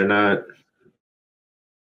think. But they're not.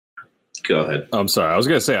 Go ahead. I'm sorry. I was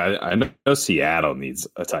going to say, I know Seattle needs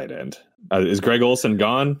a tight end. Is Greg Olsen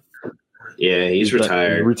gone? Yeah, he's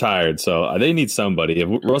retired. Retired, so they need somebody. If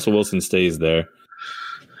Russell Wilson stays there.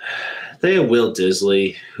 They have Will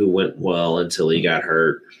Disley, who went well until he got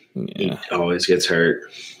hurt. Yeah. He always gets hurt.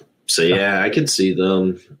 So, yeah, I can see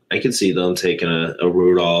them. Taking a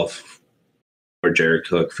Rudolph or Jared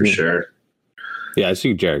Cook for sure. Yeah, I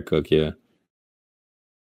see Jared Cook, yeah.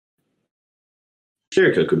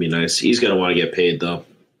 Jared Cook would be nice. He's going to want to get paid, though.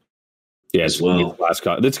 Yeah, it's going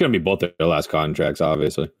to be both their last contracts,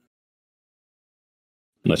 obviously.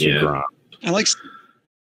 Unless you're Gronk.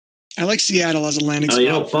 I like Seattle as a landing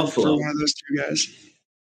spot Buffalo. For one of those two guys.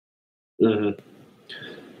 Mm-hmm.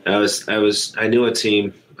 I knew a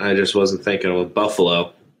team. I just wasn't thinking of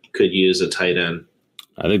Buffalo could use a tight end.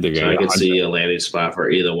 I think they're I could see a landing spot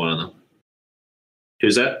for either one of them.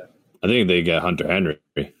 Who's that? I think they get Hunter Henry,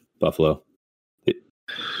 Buffalo.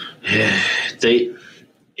 It's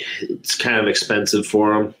kind of expensive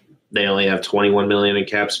for them. They only have $21 million in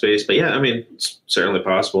cap space, but yeah, I mean, it's certainly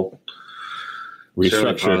possible.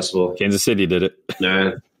 Restructure. Kansas City did it.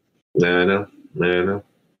 Nah, I know.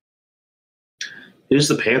 Who's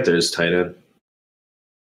the Panthers tight end?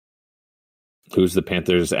 Who's the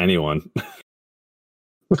Panthers? Anyone?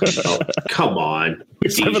 Oh, come on.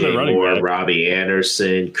 Except for the DJ running Moore, back. Robbie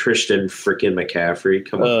Anderson, Christian freaking McCaffrey.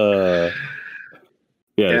 Come on.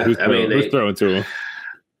 Yeah, who's throwing to him?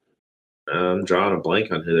 I'm drawing a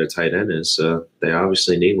blank on who their tight end is. So they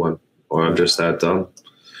obviously need one. Or I'm just that dumb.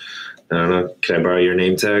 I don't know. Can I borrow your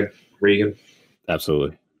name tag, Regan?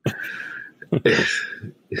 Absolutely.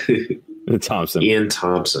 Thompson. Ian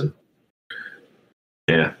Thompson.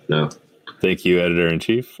 Yeah, no. Thank you,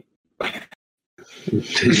 Editor-in-Chief.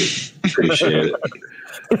 Appreciate it.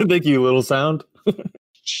 Thank you, Little Sound.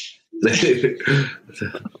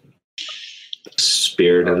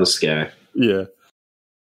 Spirit in the sky. Yeah.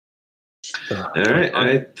 All right.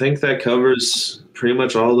 I think that covers pretty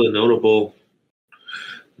much all the notable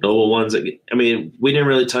ones. I mean, we didn't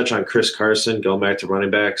really touch on Chris Carson, going back to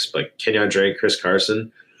running backs, but Kenyon Drake, Chris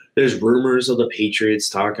Carson. There's rumors of the Patriots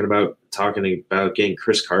talking about getting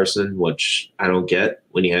Chris Carson, which I don't get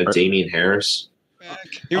when you have Damian Harris.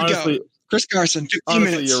 Here we go. Chris Carson, 15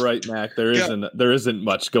 minutes. You're right, Mac. There isn't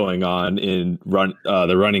much going on in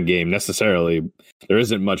the running game necessarily. There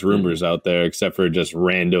isn't much rumors out there except for just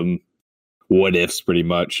random what ifs, pretty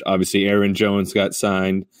much. Obviously, Aaron Jones got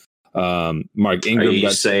signed. Mark Ingram. Are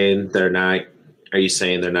you saying they're not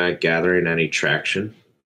gathering any traction?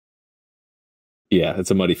 Yeah,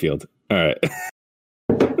 it's a muddy field. All right.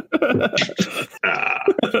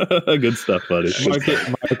 Good stuff, buddy.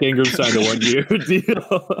 Mark Ingram signed a 1-year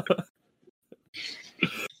deal.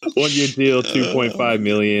 1-year deal, $2.5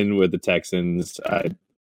 million with the Texans.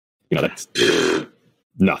 That's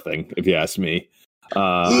nothing, if you ask me.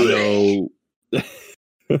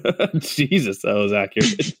 Jesus, that was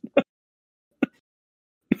accurate.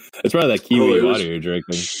 It's probably that kiwi water you're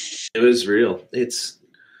drinking. It was real. It's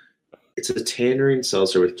a tangerine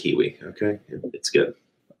seltzer with kiwi. Okay, it's good.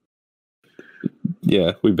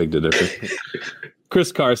 Yeah, we begged to differ.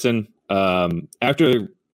 Chris Carson. After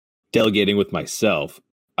delegating with myself,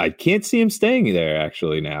 I can't see him staying there.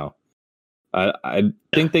 Actually, now I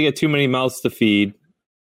think they get too many mouths to feed.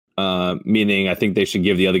 Meaning, I think they should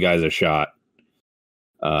give the other guys a shot.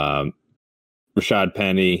 Rashad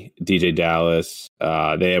Penny, DJ Dallas.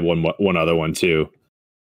 They had one other one too,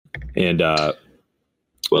 and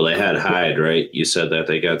well, they had Hyde, right? You said that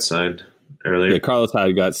they got signed earlier. Yeah, Carlos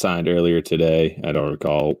Hyde got signed earlier today. I don't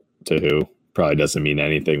recall to who. Probably doesn't mean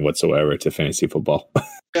anything whatsoever to fantasy football.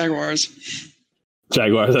 Jaguars.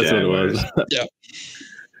 That's what it was. Yeah.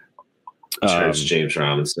 It's James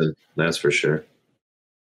Robinson. That's for sure.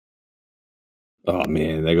 Oh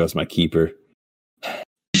man, there goes my keeper.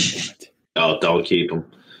 Oh, don't keep him.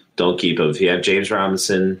 Don't keep him. If you have James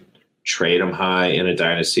Robinson, trade him high in a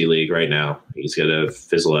dynasty league right now. He's gonna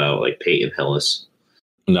fizzle out like Peyton Hillis.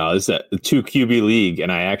 No, it's a 2 QB league,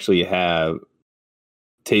 and I actually have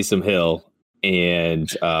Taysom Hill and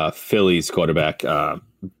Philly's quarterback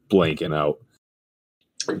blanking out.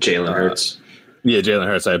 Jalen Hurts. Yeah, Jalen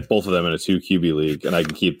Hurts. I have both of them in a 2 QB league, and I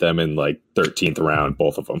can keep them in like 13th round,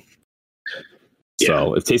 both of them. Yeah.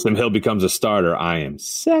 So if Taysom Hill becomes a starter, I am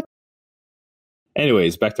set.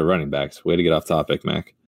 Anyways, back to running backs. Way to get off topic,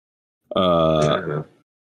 Mac.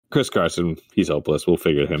 Chris Carson, he's hopeless. We'll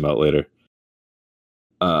figure him out later.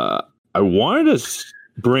 I wanted to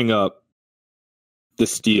bring up the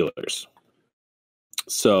Steelers.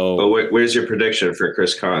 So, where's your prediction for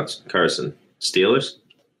Chris Carson? Steelers?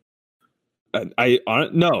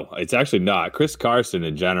 No, it's actually not. Chris Carson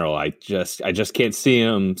in general, I just can't see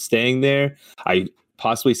him staying there. I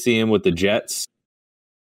possibly see him with the Jets.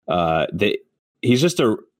 He's just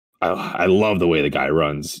I love the way the guy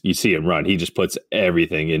runs. You see him run. He just puts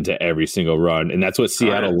everything into every single run, and that's what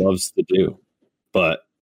Seattle loves to do. But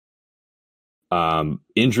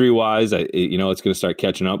injury wise, it's going to start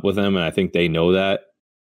catching up with him, and I think they know that.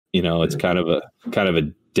 It's kind of a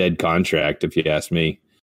dead contract, if you ask me.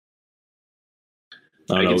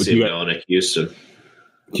 I can see him going to Houston.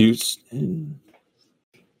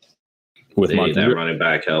 With Mark that running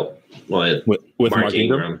back help. Well, with Mark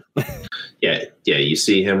Ingram. Yeah. You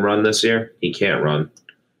see him run this year? He can't run.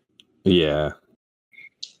 Yeah.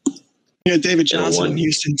 Yeah, David Johnson in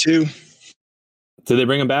Houston too. Did they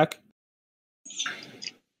bring him back?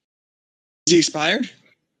 Is he expired?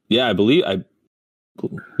 Yeah, I believe.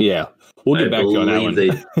 Yeah, we'll get back to you on that one.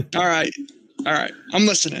 All right. I'm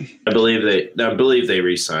listening. I believe they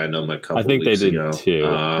re-signed him a couple. I think they did ago. too.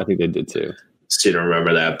 I think they did too. Still don't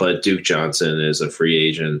remember that, but Duke Johnson is a free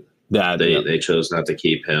agent. They chose not to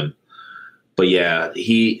keep him. But I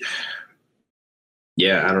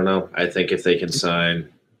don't know. I think if they can sign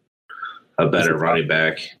a better running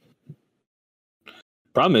back.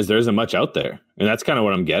 Problem is there isn't much out there, and that's kind of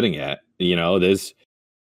what I'm getting at. It's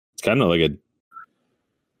kind of like a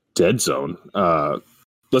dead zone.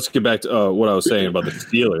 let's get back to what I was saying about the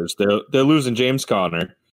Steelers. They're losing James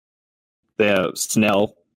Conner. They have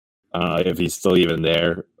Snell, if he's still even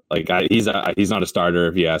there. Like he's not a starter,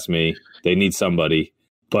 if you ask me. They need somebody,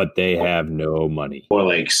 but they have no money. Or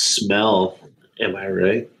like Smell. Am I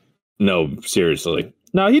right? No, seriously.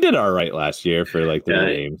 No, he did all right last year for like 3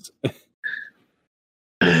 games.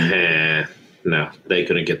 No, they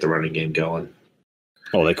couldn't get the running game going.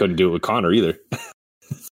 Oh, they couldn't do it with Connor either.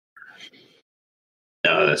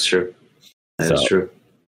 No, that's true. That's true.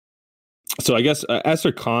 So I guess as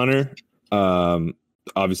for Connor,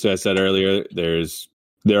 obviously I said earlier, he's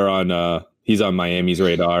on Miami's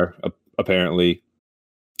radar. Apparently,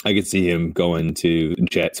 I could see him going to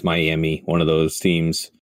Jets, Miami, one of those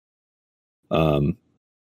teams.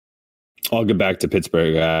 I'll get back to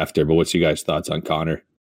Pittsburgh after, but what's you guys' thoughts on Connor?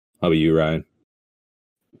 How about you, Ryan?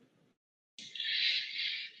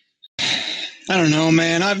 I don't know,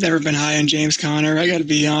 man. I've never been high on James Conner. I got to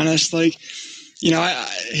be honest. Like,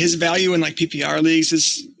 his value in like PPR leagues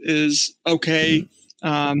is okay.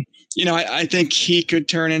 I think he could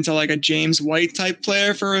turn into like a James White type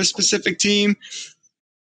player for a specific team.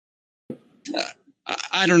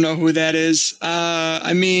 I don't know who that is.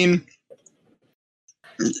 I mean,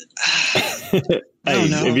 I don't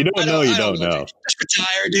know. If you don't know, you don't know. Just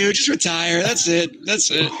retire, dude. Just retire. That's it.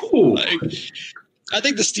 Like, I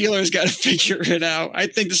think the Steelers got to figure it out. I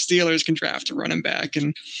think the Steelers can draft a running back,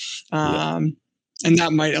 and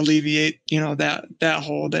that might alleviate, that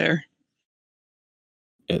hole there.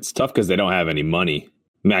 It's tough because they don't have any money.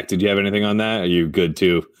 Mac, did you have anything on that? Are you good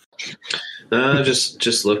too?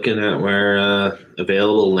 Just looking at where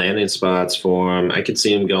available landing spots for him. I could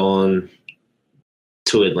see him going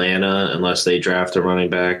to Atlanta unless they draft a running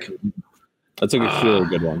back. That's a really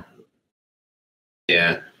good one.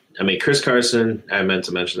 Yeah. I mean, Chris Carson, I meant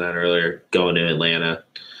to mention that earlier, going to Atlanta,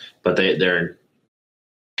 but they're in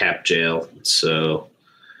cap jail. So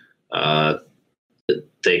they're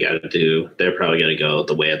probably going to go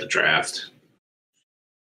the way of the draft.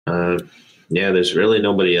 There's really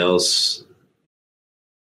nobody else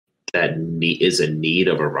that is in need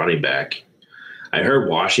of a running back. I heard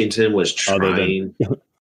Washington was trying.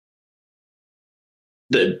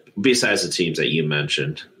 Besides the teams that you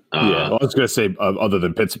mentioned. I was going to say other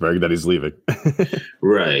than Pittsburgh that he's leaving.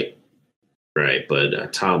 Right.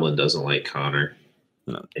 But Tomlin doesn't like Connor.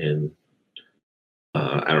 No. And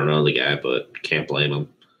I don't know the guy, but can't blame him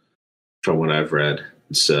from what I've read.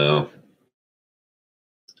 So,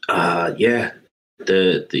 the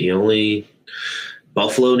only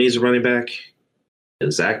Buffalo needs a running back.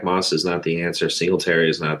 And Zach Moss is not the answer. Singletary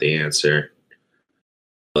is not the answer.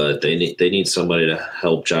 But they need somebody to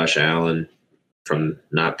help Josh Allen from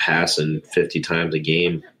not passing 50 times a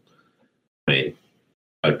game. I mean,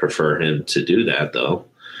 I'd prefer him to do that, though,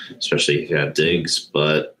 especially if you have Diggs.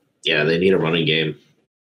 But, yeah, they need a running game.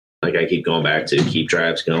 Like I keep going back to, keep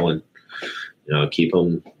drives going. Keep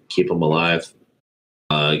them alive.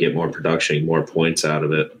 Get more production, more points out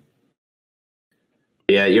of it.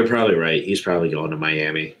 Yeah, you're probably right. He's probably going to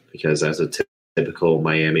Miami because that's a typical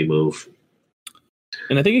Miami move.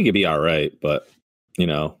 And I think it could be all right, but,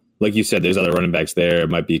 like you said, there's other running backs there. It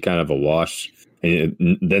might be kind of a wash. And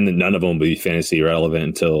then none of them will be fantasy relevant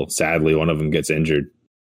until, sadly, one of them gets injured.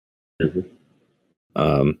 Mm-hmm.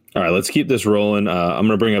 All right, let's keep this rolling. I'm going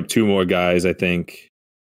to bring up 2 more guys, I think.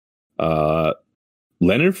 Leonard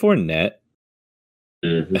Fournette.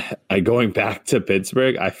 Mm-hmm. Going back to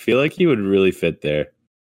Pittsburgh, I feel like he would really fit there.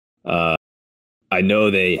 I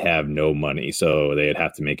know they have no money, so they'd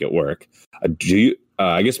have to make it work.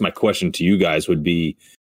 I guess my question to you guys would be,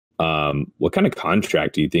 what kind of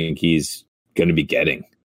contract do you think he's going to be getting?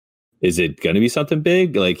 Is it going to be something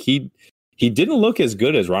big? Like he didn't look as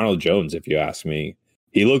good as Ronald Jones, if you ask me.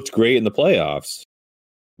 He looked great in the playoffs,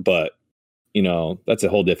 but that's a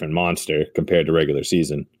whole different monster compared to regular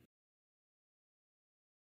season.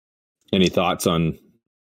 Any thoughts on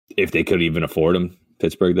if they could even afford him?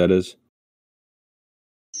 Pittsburgh, that is.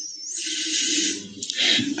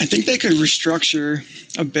 I think they could restructure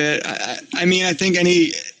a bit. I mean, I think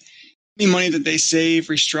any money that they save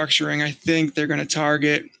restructuring, I think they're going to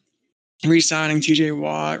target re-signing TJ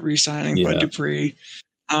Watt, re-signing Bud Dupree.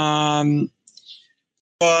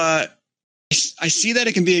 But I see that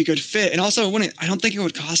it can be a good fit. And also, I don't think it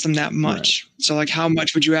would cost them that much. Right. So, like, how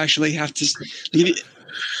much would you actually have to –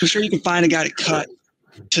 I'm sure you can find a guy to cut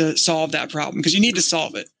to solve that problem because you need to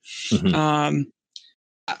solve it. Mm-hmm.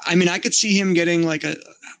 I mean, I could see him getting like a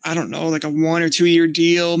 1 or 2 year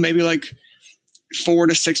deal, maybe like $4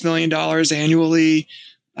 to $6 million annually.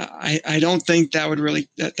 I don't think that would really,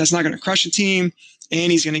 that's not going to crush a team.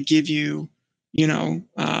 And he's going to give you he's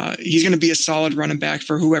going to be a solid running back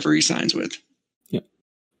for whoever he signs with. Yeah.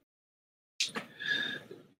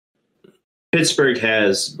 Pittsburgh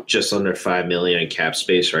has just under $5 million in cap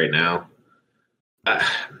space right now.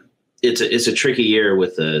 It's a tricky year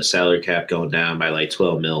with the salary cap going down by like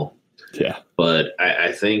 12 mil. Yeah. But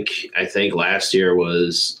I think last year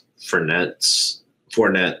was Fournette,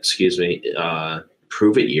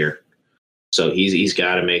 prove it year. So he's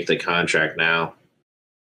got to make the contract now.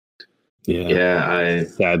 Yeah.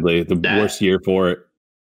 Sadly, the worst year for it.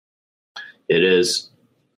 It is.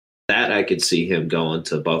 That I could see him going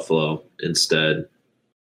to Buffalo instead,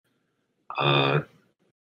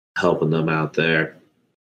 helping them out there.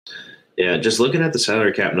 Yeah, just looking at the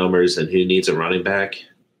salary cap numbers and who needs a running back.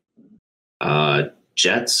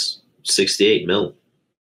 Jets, 68 mil.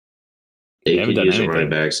 They could use a running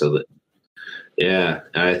back, so that. Yeah,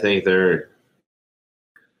 I think they're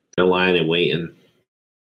lying and waiting.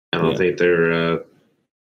 I don't think they're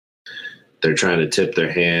trying to tip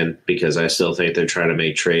their hand, because I still think they're trying to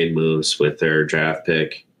make trade moves with their draft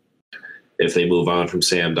pick. If they move on from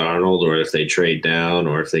Sam Darnold, or if they trade down,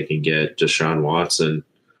 or if they can get Deshaun Watson,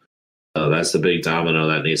 that's the big domino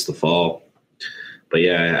that needs to fall. But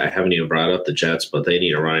yeah, I haven't even brought up the Jets, but they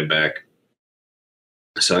need a running back.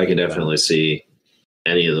 So I can definitely see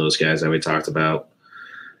any of those guys that we talked about,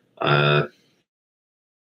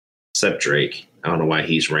 except Drake. I don't know why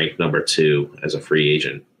he's ranked number 2 as a free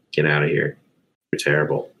agent. Get out of here. You're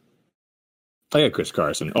terrible. I got Chris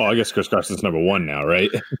Carson. Oh, I guess Chris Carson's number 1 now, right?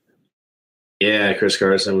 Yeah, Chris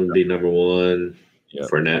Carson would be number 1. Yep.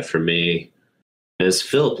 Fournette for me. And it's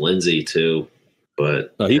Philip Lindsay, too.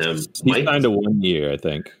 But he signed a 1 year, I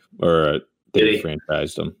think. Or they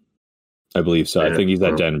franchised him. I believe so. I think he's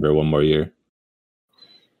at Denver 1 more year.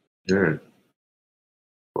 Sure.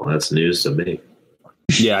 Well, that's news to me.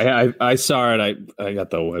 Yeah, I saw it. I got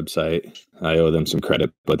the website. I owe them some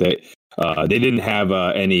credit, but they didn't have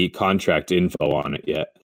any contract info on it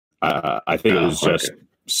yet. I think it was just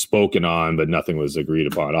spoken on, but nothing was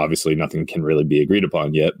agreed upon. Obviously, nothing can really be agreed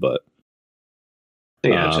upon yet, but I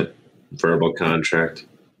gotcha. Verbal contract.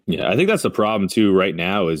 Yeah, I think that's the problem too right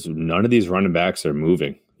now is none of these running backs are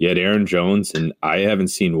moving. You had Aaron Jones, and I haven't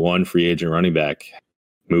seen one free agent running back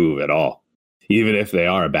move at all, even if they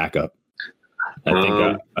are a backup.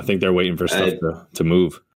 I think they're waiting for stuff to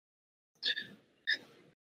move.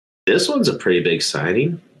 This one's a pretty big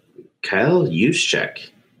signing. Kyle Juszczyk.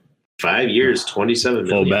 5 years, $27 million.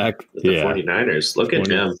 Fullback. With the 49ers. Look at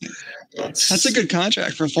him. That's a good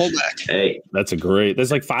contract for a fullback. Hey. That's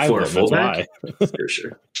like 5 for of them. That's why.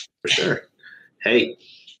 For sure. Hey,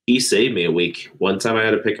 he saved me a week. One time I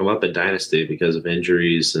had to pick him up at Dynasty because of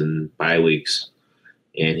injuries and bye weeks.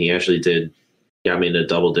 And he actually got me into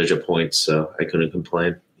double-digit points, so I couldn't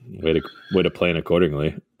complain. Way to plan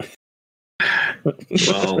accordingly.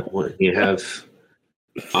 Well, you have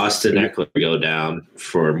Austin Eckler go down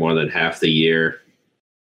for more than half the year.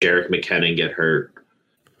 Jerick McKinnon get hurt.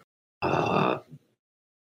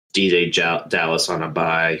 DJ Dallas on a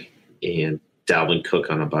bye, and Dalvin Cook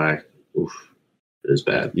on a bye. Oof, it was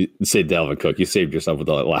bad. You say Dalvin Cook. You saved yourself with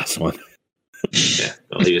the last one. Yeah,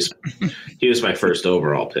 well, he was my first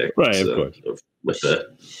overall pick, right? So, of course, with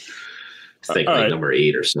the number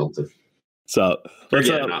 8 or something. So let's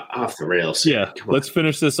off the rails. Yeah, let's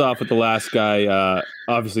finish this off with the last guy.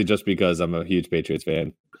 Obviously, just because I'm a huge Patriots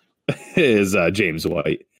fan, is James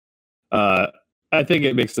White. I think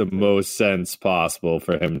it makes the most sense possible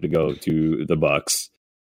for him to go to the Bucs.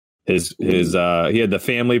 He had the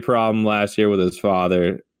family problem last year with his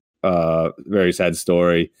father. Very sad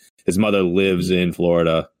story. His mother lives in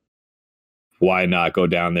Florida. Why not go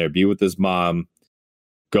down there, be with his mom,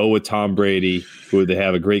 go with Tom Brady, who they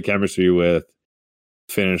have a great chemistry with,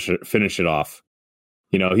 finish it off.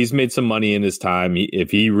 You know, he's made some money in his time.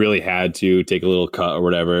 If he really had to take a little cut or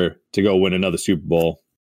whatever to go win another Super Bowl,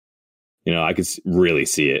 you know, I could really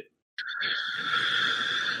see it.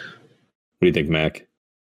 What do you think, Mac?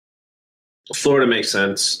 Florida makes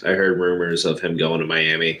sense. I heard rumors of him going to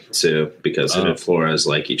Miami too, because him and Flores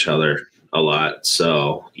like each other a lot.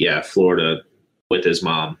 So yeah, Florida with his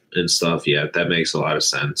mom and stuff. Yeah, that makes a lot of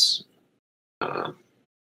sense.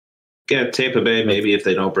 Yeah, Tampa Bay maybe if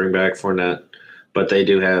they don't bring back Fournette, but they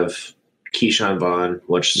do have Keyshawn Vaughn,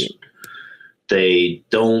 which they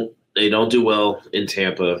don't do well in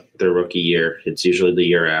Tampa their rookie year. It's usually the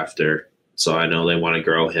year after. So I know they want to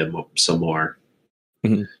grow him some more.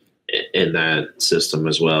 Mm-hmm. In that system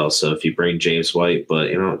as well. So if you bring James White, but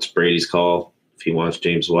you know, it's Brady's call. If he wants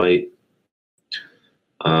James White,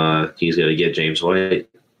 he's going to get James White.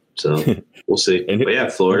 So we'll see. But yeah,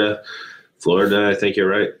 Florida, I think you're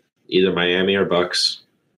right. Either Miami or Bucs.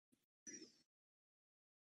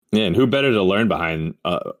 Yeah, and who better to learn behind,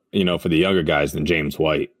 for the younger guys than James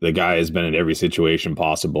White? The guy has been in every situation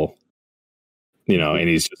possible, and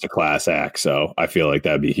he's just a class act. So I feel like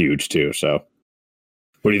that'd be huge too. So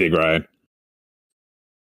what do you think, Ryan?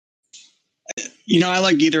 I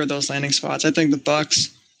like either of those landing spots. I think the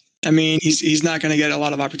Bucks, he's not going to get a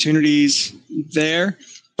lot of opportunities there,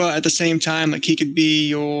 but at the same time, like he could be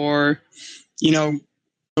your,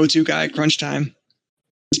 go-to guy at crunch time,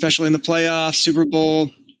 especially in the playoffs, Super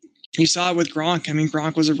Bowl. You saw it with Gronk.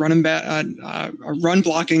 Gronk was a run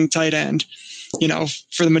blocking tight end,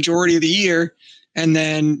 for the majority of the year. And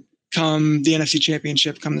then come the NFC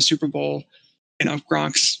Championship, come the Super Bowl,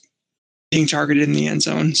 Gronk's being targeted in the end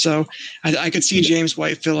zone. So I could see James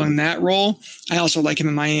White filling that role. I also like him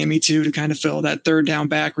in Miami too, to kind of fill that third down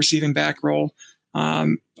back, receiving back role.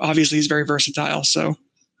 Obviously he's very versatile. So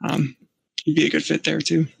he'd be a good fit there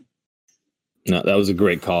too. No, that was a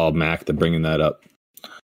great call, Mac, to bringing that up.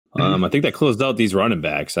 I think that closed out these running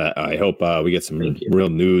backs. I hope we get some real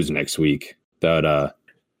news next week. That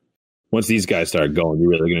once these guys start going, you're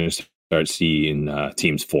really going to start seeing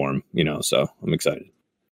teams form. So I'm excited.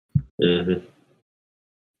 Mm-hmm.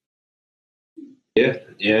 Yeah,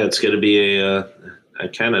 it's going to be I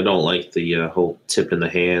kind of don't like the whole tip in the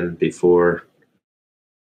hand before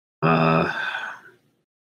official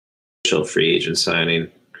free agent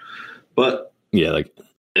signing, but yeah, like.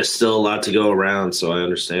 There's still a lot to go around, so I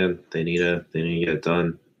understand they need to get it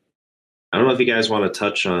done. I don't know if you guys want to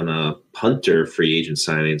touch on punter free agent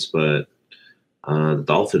signings, but the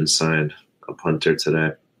Dolphins signed a punter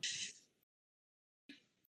today.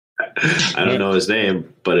 I don't know his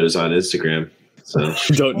name, but it was on Instagram. So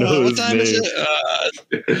don't know his name. Is it?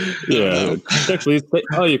 Yeah. Actually,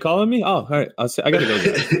 oh, you calling me? Oh, all right. I gotta go.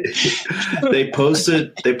 They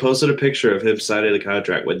posted a picture of him signing the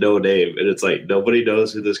contract with no name, and it's like nobody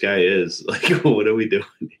knows who this guy is. Like, what are we doing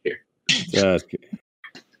here?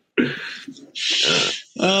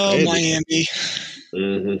 Miami.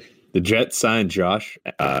 Mm-hmm. The Jets signed Josh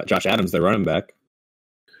Adams, their running back.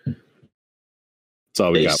 That's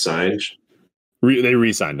all we got. Signed. They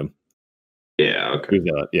re-signed him. Yeah. Okay.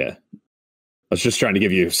 Yeah. I was just trying to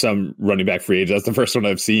give you some running back free agent. That's the first one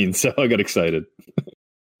I've seen, so I got excited.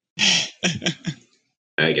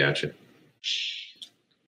 I got you.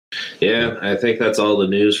 Yeah, I think that's all the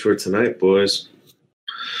news for tonight, boys.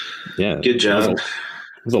 Yeah. Good job. It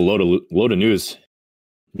was a load of news,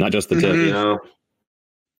 not just the tip. Yeah,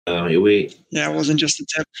 it wasn't just the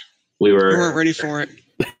tip. We weren't ready for it.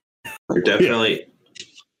 We're definitely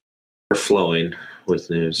flowing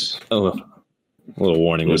with news. Oh, a little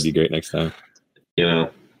warning would be great next time.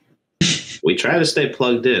 We try to stay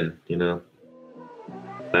plugged in,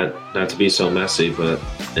 not to be so messy, but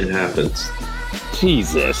it happens.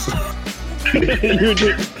 Jesus.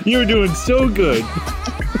 You're doing so good.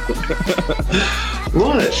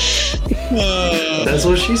 What? That's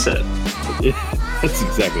what she said. That's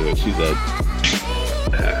exactly what she said.